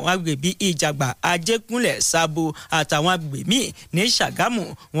kọjá ní àwọn agbègbè Ìjàgbá, Ajégúnlẹ̀, Sábò àtàwọn agbègbè míì ní Ṣàgámù.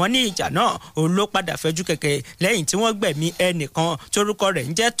 wọ́n ní ìjà náà òun ló padà fẹjú kẹ̀kẹ́ lẹ́yìn tí wọ́n gbẹ̀mí ẹnìkan tórúkọ rẹ̀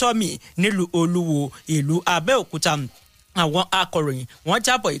ń jẹ́ Tọ́mì nílùú Olúwo ìlú Abẹ́òkúta. àwọn akọ̀ròyìn wọ́n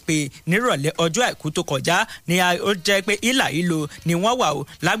jábọ̀ pé nírọ̀lẹ́ ọjọ́ àìkú tó kọjá ni ó jẹ́ pé ìlà ìlò ni wọ́n wà ó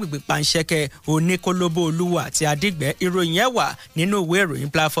lágbègbè Panṣẹ́kẹ́, Oníkólóbó, Olúwo àti Adígbẹ́. ìròyìn ẹ̀ wà nínú ìwé ìròyìn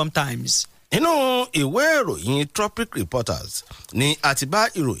Platform Times. nínú ìwé ìròyìn Tropic Reporters ni a ti bá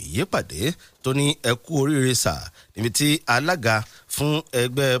ìròyìn yìí pàdé tó ní ẹ kú oríire sà níbi tí alága fún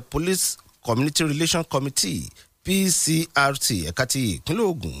ẹgbẹ́ Police Community Relation Committee PCRT ẹ̀ka ti ìpínlẹ̀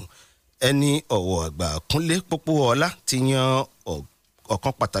Ògùn ẹni ọ̀wọ̀ àgbà Kúnlé Pópóọlá ti yan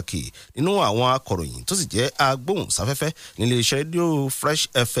ọ̀kan pàtàkì nínú àwọn akọ̀ròyìn tó sì jẹ́ agbóhùnsáfẹ́fẹ́ nílé iṣẹ́ rédíò Fresh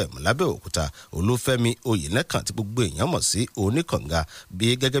FM lábẹ́òkúta, Olúfẹ́mi Oyènẹ́kàn tí gbogbo èèyàn mọ̀ sí Oníkànga bí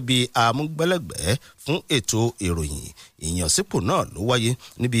gẹ́gẹ́ bí amúgbálẹ́gbẹ̀ẹ́ fún ètò ìròyìn. ìyànsípò náà ló wáyé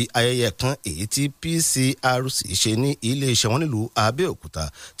níbi ayẹyẹ kan èyí tí PCRC ṣe ní ilé iṣẹ́ wọn nílùú Abẹ́òkúta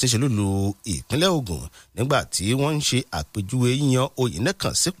tí ṣe lùlù ìpínlẹ̀ Ògùn nígbà tí wọ́n ń ṣe àpèjúwe yíyan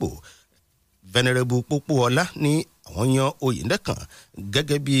Oyènẹ́kàn sípò. Venerable Pópóọlá ní àwọn yan Oyènẹ́kàn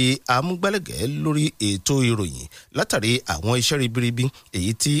gẹ́gẹ́ bí amúgbálẹ́gẹ̀ẹ́ lórí ètò ìròyìn látàrí àwọn iṣẹ́ ribiribi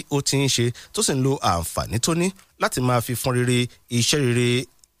èyí tí ó ti ń ṣe tó sì ń lo àǹfààní tó ní láti máa fi fọ́n rere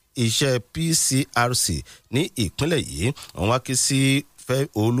iṣẹ́ PCRC ní ìpínlẹ̀ yìí. wọ́n wá ké sí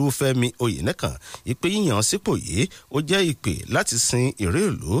Olúfẹ́mi Oyènẹ́kàn ìpè yíyan sípò yìí ó jẹ́ ìpè láti sin èrè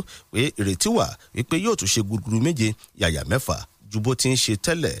ìlú pé ìrètí wà wípé yóò tún ṣe gúdúgúdú méje yàyà mẹ́fà ju bó ti ń ṣe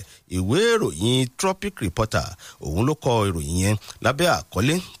tẹ́lẹ̀. Ìwé ìròyìn Tropic Reporter òun ló kọ ìròyìn yẹn lábẹ́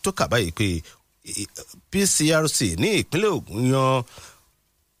àkọlé tó kà báyìí pé PCRC ní ìpínlẹ̀ Ògùn yan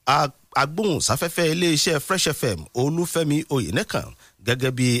agbóhùnsáfẹ́fẹ́ iléeṣẹ́ Fresh FM Olúfẹ́mi Oyènẹ́kàn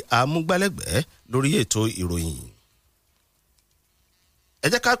gẹ́gẹ́ bí amúgbálẹ́gbẹ̀ẹ́ lórí ètò ìròyìn. Ẹ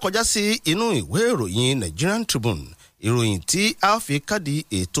jẹ́ ká kọjá sí inú ìwé ìròyìn Nigerian Tribune. Ìròyìn tí a fi kádìí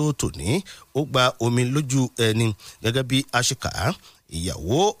ètò tòní ó gba omi lójú ẹni gẹ́gẹ́ bí aṣíkà.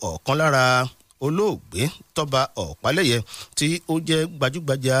 Ìyàwó ọ̀kan lára olóògbé Tọ́ba Ọ̀pálẹ́yẹ tí ó jẹ́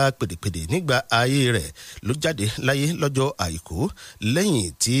gbajúgbajà pèdèpèdè nígbà ayé rẹ̀ ló jáde láyé lọ́jọ́ Àìkú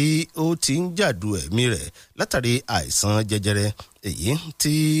lẹ́yìn tí ó ti ń jàdù ẹ̀mí rẹ̀ látàrí àìsàn jẹjẹrẹ èyí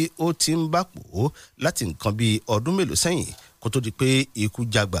tí ó ti ń bá pò láti nǹkan bíi ọdún mélòó sẹ́yìn kó tó di pé ikú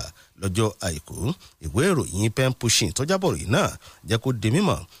jágbà lọ́jọ́ Àìkú. Ìwé ìròyìn pen pushing tó jábọ̀ ròyìn náà jẹ́ kó di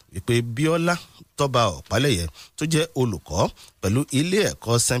mímọ̀ wípé Bíọ́lá Tọ́ba Ọ̀pálẹ́yẹ tó jẹ́ olùkọ́ pẹ̀lú ilé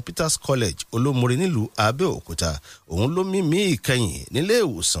ẹ̀kọ́ St Peter's College Olómore nílùú Abẹ́òkúta òun ló mímí ìkẹyìn nílé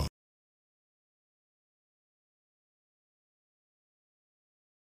ìwòsàn.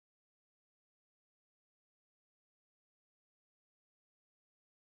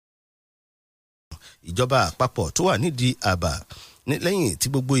 Ìjọba àpapọ̀ tó wà nídìí àbá lẹ́yìn tí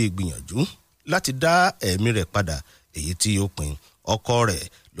gbogbo ìgbìyànjú láti dá ẹ̀mí rẹ̀ padà èyí tí ó pin. Ọkọ rẹ̀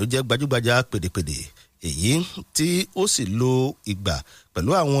ló jẹ́ gbajúgbajà pèdèpèdè èyí tí ó sì lo ìgbà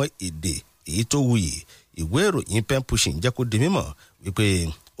pẹ̀lú àwọn èdè èyí tó wuyì. Ìwé ìròyìn pen pushing jẹ́ kó di mímọ̀ wípé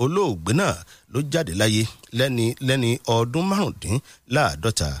olóògbé náà ló jáde láyé lẹ́ni ọdún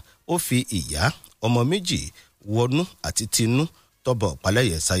 55. Ó fi ìyá ọmọ méjì wọnú àti tinú Tọ́ba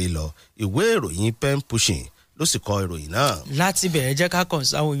Ọ̀pálẹ́yẹ sáyé lọ. Ìwé ìròyìn pen pushing ló sì kọ ìròyìn náà. Láti bẹ̀rẹ̀ jẹ́ ká kàn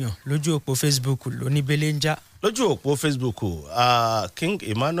sáwọn èèyàn lójú òpó Facebook lóní belenja. Lójú òpó Facebook King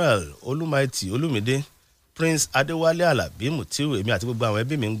Emmanuel Olúmaìtì Olúmídé Prince Adéwálé Alábí Mutiu èmi àti gbogbo àwọn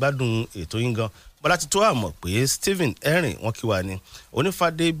ẹbí mi ń gbádùn ètò yín gan. Bọ́lá ti tó àmọ̀ pé Stephen Erin wọn kí wa ni.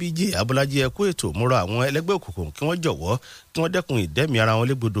 Onífàdé BJ Abọ́lájí ẹkú ètò múra àwọn ẹlẹ́gbẹ́ òkùnkùn kí wọ́n jọ̀wọ́ kí wọ́n dẹ́kun ìdẹ́mi ara wọn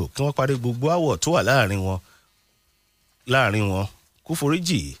légbodò kí wọ́n parí gbogbo àwọ̀ tó wà láàrin wọn kú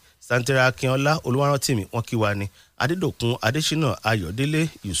foríjì. Santera Akínọlá Olúwarántìmí wọn kí wa ni. Adédòkun Adésínà Ayọ̀délé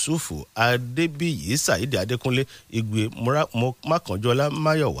Yusufu Adébíyì Saidi Adékúnlé Igwe Mákànjọ́lá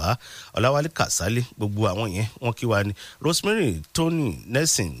Máyọ̀wá Ọláwálé Kàsálí gbogbo àwọn yẹn wọn kí wa ni. Rosemary Tony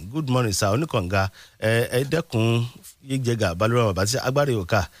Nelson good morning sir Oníkànga ẹ̀ẹ́dẹ́kun yíjẹgà balùwẹ̀ bàbá tí agbára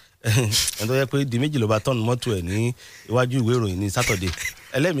òkà ẹni tó yẹ pé di méjì ló bá tọ́nu mọ́tò ẹ̀ ní iwájú ìwé ìròyìn ní Saturday.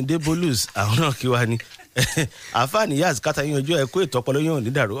 Ẹlẹ́mìdé Bolus àwọn náà kí wa ni. Àfáà Níyàs kátà yíyanjú ẹ̀kú ètò ọpọlọ yóò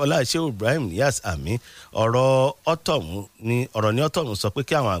nídàrú Ọláṣẹ́ Ibrahim Níyàs àmì ọ̀rọ̀ ní ọ̀tọ̀mù sọ pé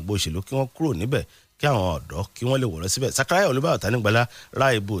kí àwọn àgbò òṣèlú kí wọ́n kúrò níbẹ̀ kí àwọn ọ̀dọ́ kí wọ́n lè wọ̀rọ̀ síbẹ̀. Sakaraya Olúbàwọ̀ Tánígbàlá ra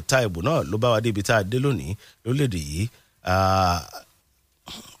ìbò ta ìbò náà ló bá wa débi tá a dé lónìí lórílẹ̀‐èdè yìí.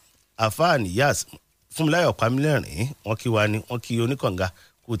 Àfáà Níyàs Fúnmiláyọ̀ Pamílẹ́rìn wọ́n kí wa ni wọ́n kí Oníkànga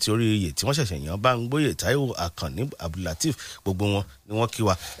kú ti orí iye tí wọ́n ṣẹ̀ṣẹ̀ yàn Báńgbóyè Táíwò Àkànní Abdulateef gbogbo wọn ni wọ́n kí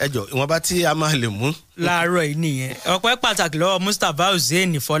wa. Ẹjọ́ ìwọ̀nba tí a máa lè mú. Láàárọ̀ yìí nìyẹn ọpẹ́ pàtàkì lọ́wọ́ Mustapha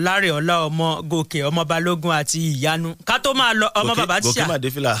Hussein Fọlárẹ̀ ọlá ọmọ Gòkè ọmọ Balógun àti Ìyanu ká tó máa lọ ọmọ bàbá tíṣà Gòkè Màdé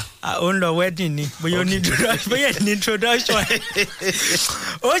fìlà. Ó ń lọ wedding ni bóyá ní introduction.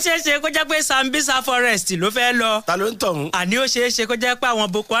 Ó ṣeéṣe kó jẹ́ pé Sambisa Forest ló fẹ́ lọ. Ta ló ń tọ̀hún? Àní ó ṣeéṣe kó jẹ́ pé àwọn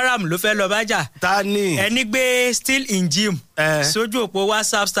Boko Haram ló fẹ́ lọ bájà. Ta ni? Ẹni gbé still in gym sójú òpó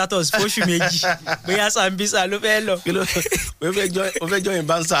WhatsApp status fóṣù méjì bóyá Sambisa ló fẹ́ lọ. Kí ló ó fẹ́ jọyìn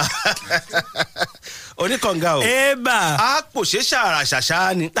bánsà. Oníkànga o. Ébà. A pò ṣe ṣàrà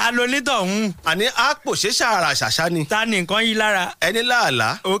ṣàṣà ni. Ta ló ní tọ̀hún? Àní a pò ṣe ṣàrà ṣàṣà ni. Ta ni nǹkan yí lára? Ẹni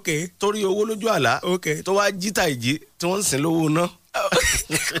láàlá. Ok. Torí owó lójú àlá. Ok. Tó wá jíta ìjí tí wọ́n ń sìn lówó ná.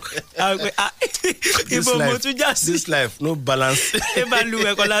 Ibo mo tún já sí. This life no balance. Ébà lu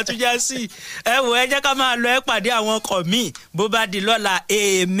ẹ̀kọ́ la tún já sí. Ẹ wò ẹ jẹ́ ká máa lọ ẹ pàdé àwọn ọkọ̀ míì bó bá di lọ́la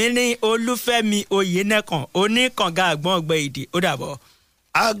èmi ní Olúfẹ́mi Oyènẹ́kàn Oníkànga àgbọ̀n ọgbẹ́ èdè ó dàbọ̀.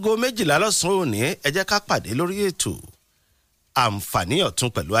 Aago 12 lọ́sàn-án òní ẹ jẹ́ ká pàdé lórí ètò àǹfààní ọ̀tún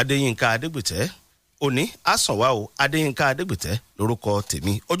pẹ̀lú Adéyínká Adégbìtẹ́. Òní àsànwá o Adéyínká Adégbìtẹ́ lórúkọ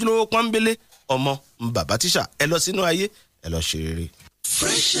tèmi ojúlówó pọ́nbélé ọmọ bàbá tíṣà ẹ lọ sínú ayé ẹ lọ ṣe rere.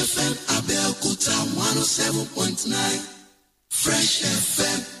 Fresh FM Abẹ́òkúta 107.9 Fresh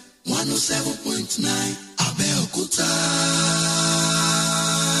FM 107.9 Abẹ́òkúta.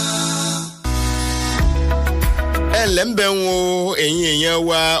 ǹlẹ́ ń bẹ̀ wọ́n ẹ̀yin èèyàn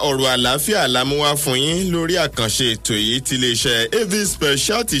wa ọ̀rọ̀ àlàáfíà la mú wá fún yín lórí àkànṣe ètò yìí ti iléeṣẹ́ AV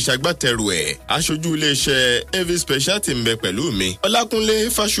Speciality ṣagbátẹrù ẹ̀. aṣojú iléeṣẹ́ AV Speciality ń bẹ pẹ̀lú mi. Ọlákúnlé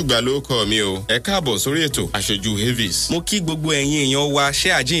Fásùgbà ló kọ mi o. ẹ káàbọ̀ sórí ètò aṣojú AVs. mo kí gbogbo ẹ̀yin èèyàn wa ṣé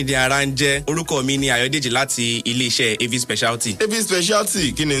àjíǹde ara ń jẹ́. orúkọ mi ni Ayọ̀dèjì láti iléeṣẹ́ AV Speciality. AV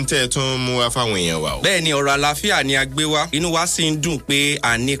Speciality kí ni tẹ́ ẹ tún mú wá fáwọn èèyàn wa o. bẹ́ẹ̀ ni ọ̀rọ̀ àlàáfíà ni a gbé wá. inú wa sì ń dùn pé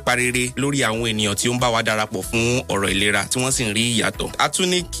à ní ipa rere lórí àwọn ènìyàn tí ó ń bá wa darapọ̀ fún ọ̀rọ̀ ìlera tí wọ́n sì ń rí ìyàtọ̀. a tún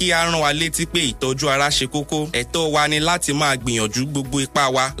ní kí a rán wa létí pé ìtọ́jú ara ṣe kókó. ẹ̀tọ́ wa ni láti máa gbìyànjú gbogbo ipá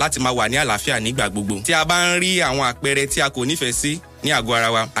wa láti máa wà ní àlàáfíà nígbà gbogbo. tí a bá ń rí àwọn àpẹẹrẹ tí a kò nífẹ̀ẹ́ sí ní àgọ́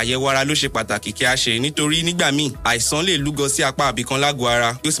ara wa, àyẹ̀wò ara ló ṣe pàtàkì kí a ṣe, nítorí nígbà míì àìsàn lè lúgọ sí apá àbìkan lágọ̀ọ́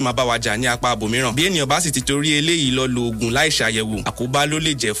ara yóò sì máa bá wa jà ní apá àbòmíràn. bí ènìyàn bá sì ti torí eléyìí lọ lo oògùn láì ṣàyẹ̀wò, àkóbá ló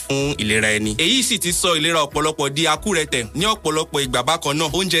lè jẹ́ fún ìlera ẹni. èyí sì ti sọ ìlera ọ̀pọ̀lọpọ̀ di akúrẹ̀tẹ̀ ní ọ̀pọ̀lọpọ̀ ìgbà. bákan náà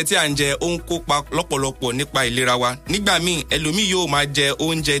oúnjẹ tí à ń jẹ ó ń kópa lọ́pọ̀lọpọ̀ nípa ìlera wa. nígbà míì ẹlòmíì yóò máa jẹ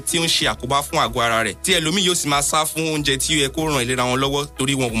oúnjẹ tí ó ń ṣe àkóbá fún àgọ́ ara rẹ̀, tí ẹlòmíì yóò sì máa sá fún oúnjẹ tí ó yẹ kó ràn ìlera wọn lọ́wọ́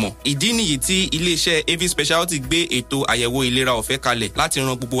torí wọn mọ̀. ìdí nìyí tí iléeṣẹ́ AV Speciality gbé ètò àyẹ̀wò ìlera ọ̀fẹ́ kalẹ̀ láti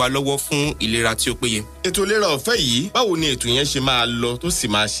ran gbogbo wa lọ́wọ́ fún ìlera tí ó péye. ètò ìlera ọ̀fẹ́ yìí báwo ni ètò yẹn ṣe máa lọ tó sì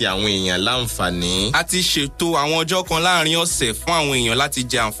máa ṣe àwọn èèyàn láǹfààní? a ti ṣètò àwọn ọjọ́ kan láàrin ọ̀sẹ̀ fún àwọn èèyàn láti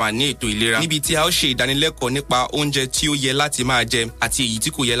jẹ àǹfààní ètò ìlera, níbi tí a ó ṣe ìdánilẹ́kọ̀ọ́ nípa oúnjẹ tí ó yẹ láti máa jẹ àti èyí tí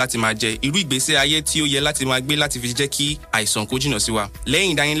kò yẹ láti máa jẹ, irú ìgbésẹ̀ ayé tí ó yẹ láti máa gbé láti fi jẹ́ kí àìsàn kó jìnnà sí wa.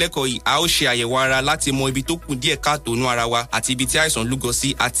 lẹ́yìn ìdánilẹ́kọ̀ọ́ yìí a ó ṣe àyẹ̀wò ara láti mọ ibi tó kù díẹ̀ káàtó nú ara wa àti ibi tí àìsàn lúgọ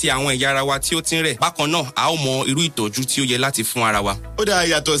sí àti àwọn ẹ̀yà ara wa tí ó ti ń rẹ̀. bákan náà a ó mọ irú ìtọ́jú tí ó yẹ láti fún ara wa. ó dáa,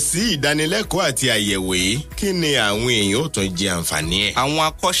 yàtọ̀ sí ìdánilẹ́kọ̀ọ́ àti àyẹ̀wò yìí, kí ni àwọn èèyàn ó tún jẹ àǹfààní ẹ̀? àwọn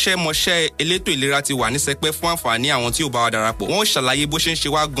akọ́ṣẹ́mọṣẹ́ elétò ìlera ti wà ní sẹpẹ́ fún àǹfààní àwọn tí ò bá wa darapọ̀. wọ́n ó ṣàlàyé bó ṣe ń ṣe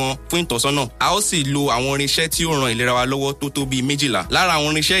wá gan fún ìtọ́sọ́nà. a ó sì lo àwọn irinṣẹ́ tí ó ran ìlera wa lọ́wọ́ tó tó bíi 12. lára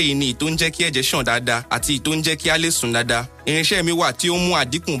àwọn irinṣẹ́ yìí ni ìtó ń jẹ́ kí ẹ̀jẹ̀ ṣàn dáadáa àti ìtó ń jẹ́ kí a lè sùn dáadáa. irinṣẹ́ mi wà tí ó ń mú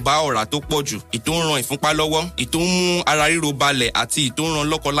àdínkù bá ọ̀rá tó pọ̀ jù, ìtó ń ran ìfúnpá lọ́wọ́, ìtó ń mú ara ríro balẹ̀ àti ìtó ń ran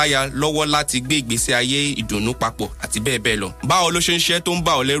lọ́kọláya lọ́wọ́ láti gbé ìgbésí ayé ìdùnnú papọ̀ àti bẹ́ẹ̀ bẹ́ẹ̀ lọ. báwo ló ṣe ń ṣe tó ń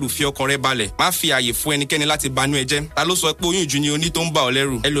bà ọ́ lẹ́rù, fi ọkàn rẹ balẹ̀, má fi àyè fún ẹnikẹ́ni láti banú ẹ jẹ́. ta ló sọ pé oyún ìju ni oní tó ń bà ọ́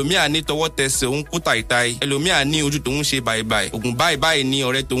lẹ́rù? ẹlòmíà ní tọwọ́ tẹsẹ̀ òun kú tàìtàì, ẹlòmíà ní ojú tòun ṣe bàìbàì, ògùn báyìí ni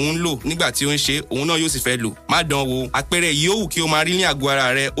ọ̀rẹ́ tòun ń lò, nígbà tí ó ń ṣe òun náà yóò sì fẹ́ lò. má dán wò. àpẹẹrẹ yòówù kí o máa rí ní àgọ́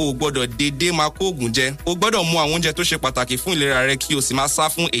ara rẹ, o ò gbọ́dọ̀ dédé máa kó ògùn jẹ. o gbọ́dọ̀ mú àwọn oúnjẹ tó ṣe pàtàkì fún ìlera rẹ kí o sì máa sá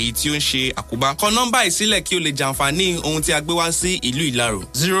fún èyí tí ó ń ṣe àkóbá. kọ nọ́mbà ìsílẹ̀ kí o lè jàǹfààní ohun tí a gbé wá sí ìlú Ìlaró.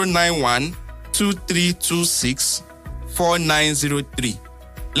 091-2326-4903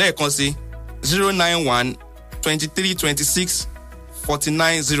 lẹ́ẹ̀kan sí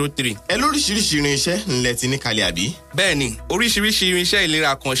 091-2326-4903. ẹ lóríṣiríṣi irinṣẹ́ ńlẹ̀ ti ní kalẹ̀ àbí? bẹ́ẹ̀ni, oríṣiríṣi irinṣẹ́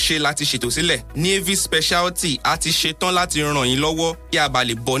ìlera kan ṣe láti ṣètò sílẹ̀. ní AV Speciality a ti ṣetán láti ràn yín lọ́wọ́ kí a bá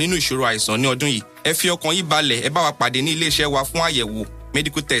lè bọ́ nínú ìṣòro àìsàn ní ọdún yìí. ẹ fi ọkàn yín balẹ̀, ẹ bá wa pàdé ní iléeṣẹ́ wa fún àyẹ̀wò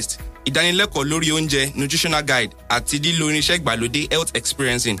medical test, ìdánilẹ́kọ̀ọ́ lórí oúnjẹ nutritional guide àti lílo irinṣẹ́ ìgbàlódé health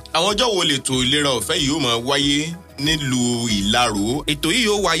experiencing. àwọn ọjọ́ wo lètò ìlera ọ̀fẹ́ yìí ó máa wáyé nílùú Ìlaró? ètò yìí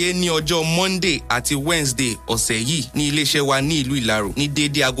yóò wáyé ní ọjọ́ Monday àti Wednesday ọ̀sẹ̀ yìí ní iléeṣẹ́ wa ní ìlú Ìlaró ní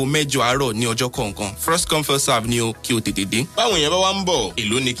déédéé aago 8 àárọ̀ ní ọjọ́ kọ̀ọ̀kan. first come first serve ni o, kí o tètè dé. báwọn yẹn bá wá ń bọ̀,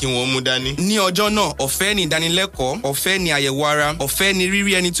 èló ni kí wọ́n mú dání? ní ọjọ́ náà ọ̀fẹ́ ni ìdánilẹ́kọ̀ọ́, ọ̀fẹ́ ni àyẹ̀wò ara, ọ̀fẹ́ ni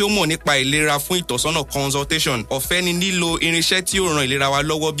rírí ẹni tí ó mọ̀ nípa ìlera fún ìtọ́sọ́nà consultation, ọ̀fẹ́ ni lílo irinṣẹ́ tí ó ran ìlera wa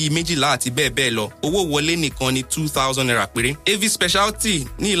lọ́wọ́ bíi 12 àti bẹ́ẹ̀ bẹ́ẹ̀ lọ. owó wọlé nìkan ni 2,000 naira péré. AV Speciality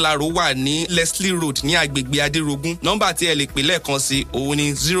ní Ìlaró wà ní Leslie Road ní agbègbè Adérogún. nọ́mbà tí ẹ lè pè lẹ́ẹ̀kan sí òun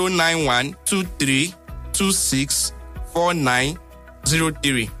ni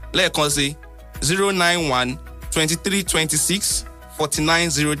 091-2326-4903 lẹ́ẹ̀kan sí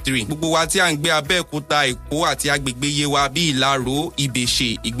 091-2326-4903. gbogbo wa tí à ń gbé Abẹ́òkúta, Èkó àti agbègbè Yewa bíi Ìlaró,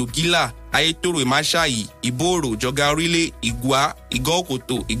 Ìbèṣe, Ìgbògílà, Ayétòrò, Ìmáṣáyì, Ìbòòrò, Jọ̀gá Orílẹ̀, Ìgbà,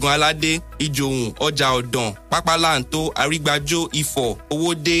 Ìgànkòtò, Ìgànaládé, Ìjòhùn, Ọjà Ọ̀dàn, Pápálàntó, Arígbájó, Ifọ̀,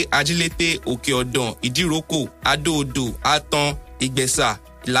 Owódé, Ajílété, Òkè Ọ̀dàn, Ìdíròkò, Adó-Odò, Àtàn, Ìgbẹ̀sà,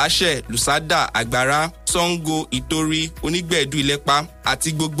 Ìláṣẹ̀, Lùsádà, Àgbàrá, Ṣàngó, Ìtorí, Onígbẹ̀dú, Ìlẹ́pà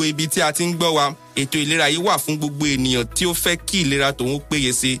àti gbogbo ibi tí a ti ń gbọ́ wa. ètò ìlera yìí wà fún gbogbo ènìyàn tí ó fẹ́ kí ìlera tòun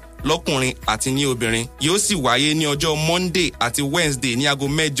péye sí lọ́kùnrin àti ní obìnrin. yóò sì wáyé ní ọjọ́ Monday àti Wednesday ní aago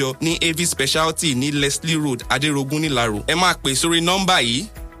 8 ní AV Speciality ní Leslie Road, Adérogún nílaró. ẹ máa pè sórí nọ́mbà yìí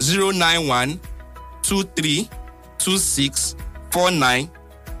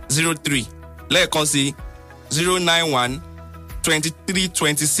 091-2326-4903 lẹ́ẹ̀kan sí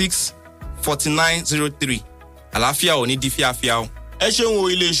 091-2326-4903. àlàáfíà ò ní di fíafíà o. ẹ ṣeun o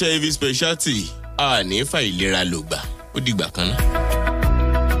iléeṣẹ́ AV Speciality a ní fa ìlera ló gbà ó dìgbà kan náà.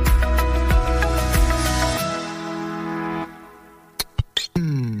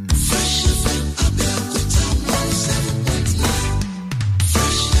 Fresh FM Abẹ́òkúta 107.9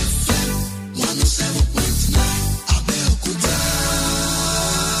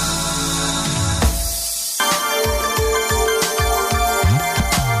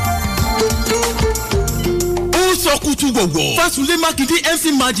 sọkútù wọ̀wọ̀ Fásunlé Mákindé MC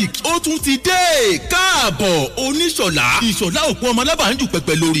Magic ó tún ti dé káàbọ̀ oníṣọ̀lá ìṣọ̀lá òpó ọmọ alábàájú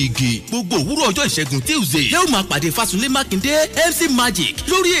pẹpẹ lórí igi gbogbo òwúrọ̀ ọjọ́ ìṣẹ́gun Tuesday yóò máa pàdé Fásunlé Mákindé MC Magic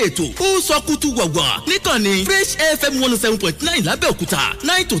lórí ètò ó sọkútù wọ̀wọ̀ níkànnì Fresh FM 107.9 lábẹ́òkúta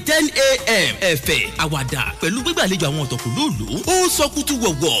 9 to 10 a.m. ẹ̀fẹ̀ àwàdà pẹ̀lú gbígbàlejò àwọn ọ̀tọ̀kùlóòlù ó sọkútù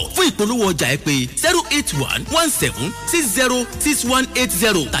wọ̀wọ̀ fún ìpolówó ọjà ẹ pé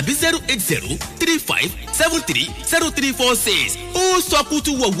 08117606180 tàbí 08035730346 ó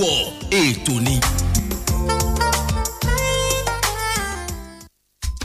sọkútù wọ̀wọ̀ ètò ni.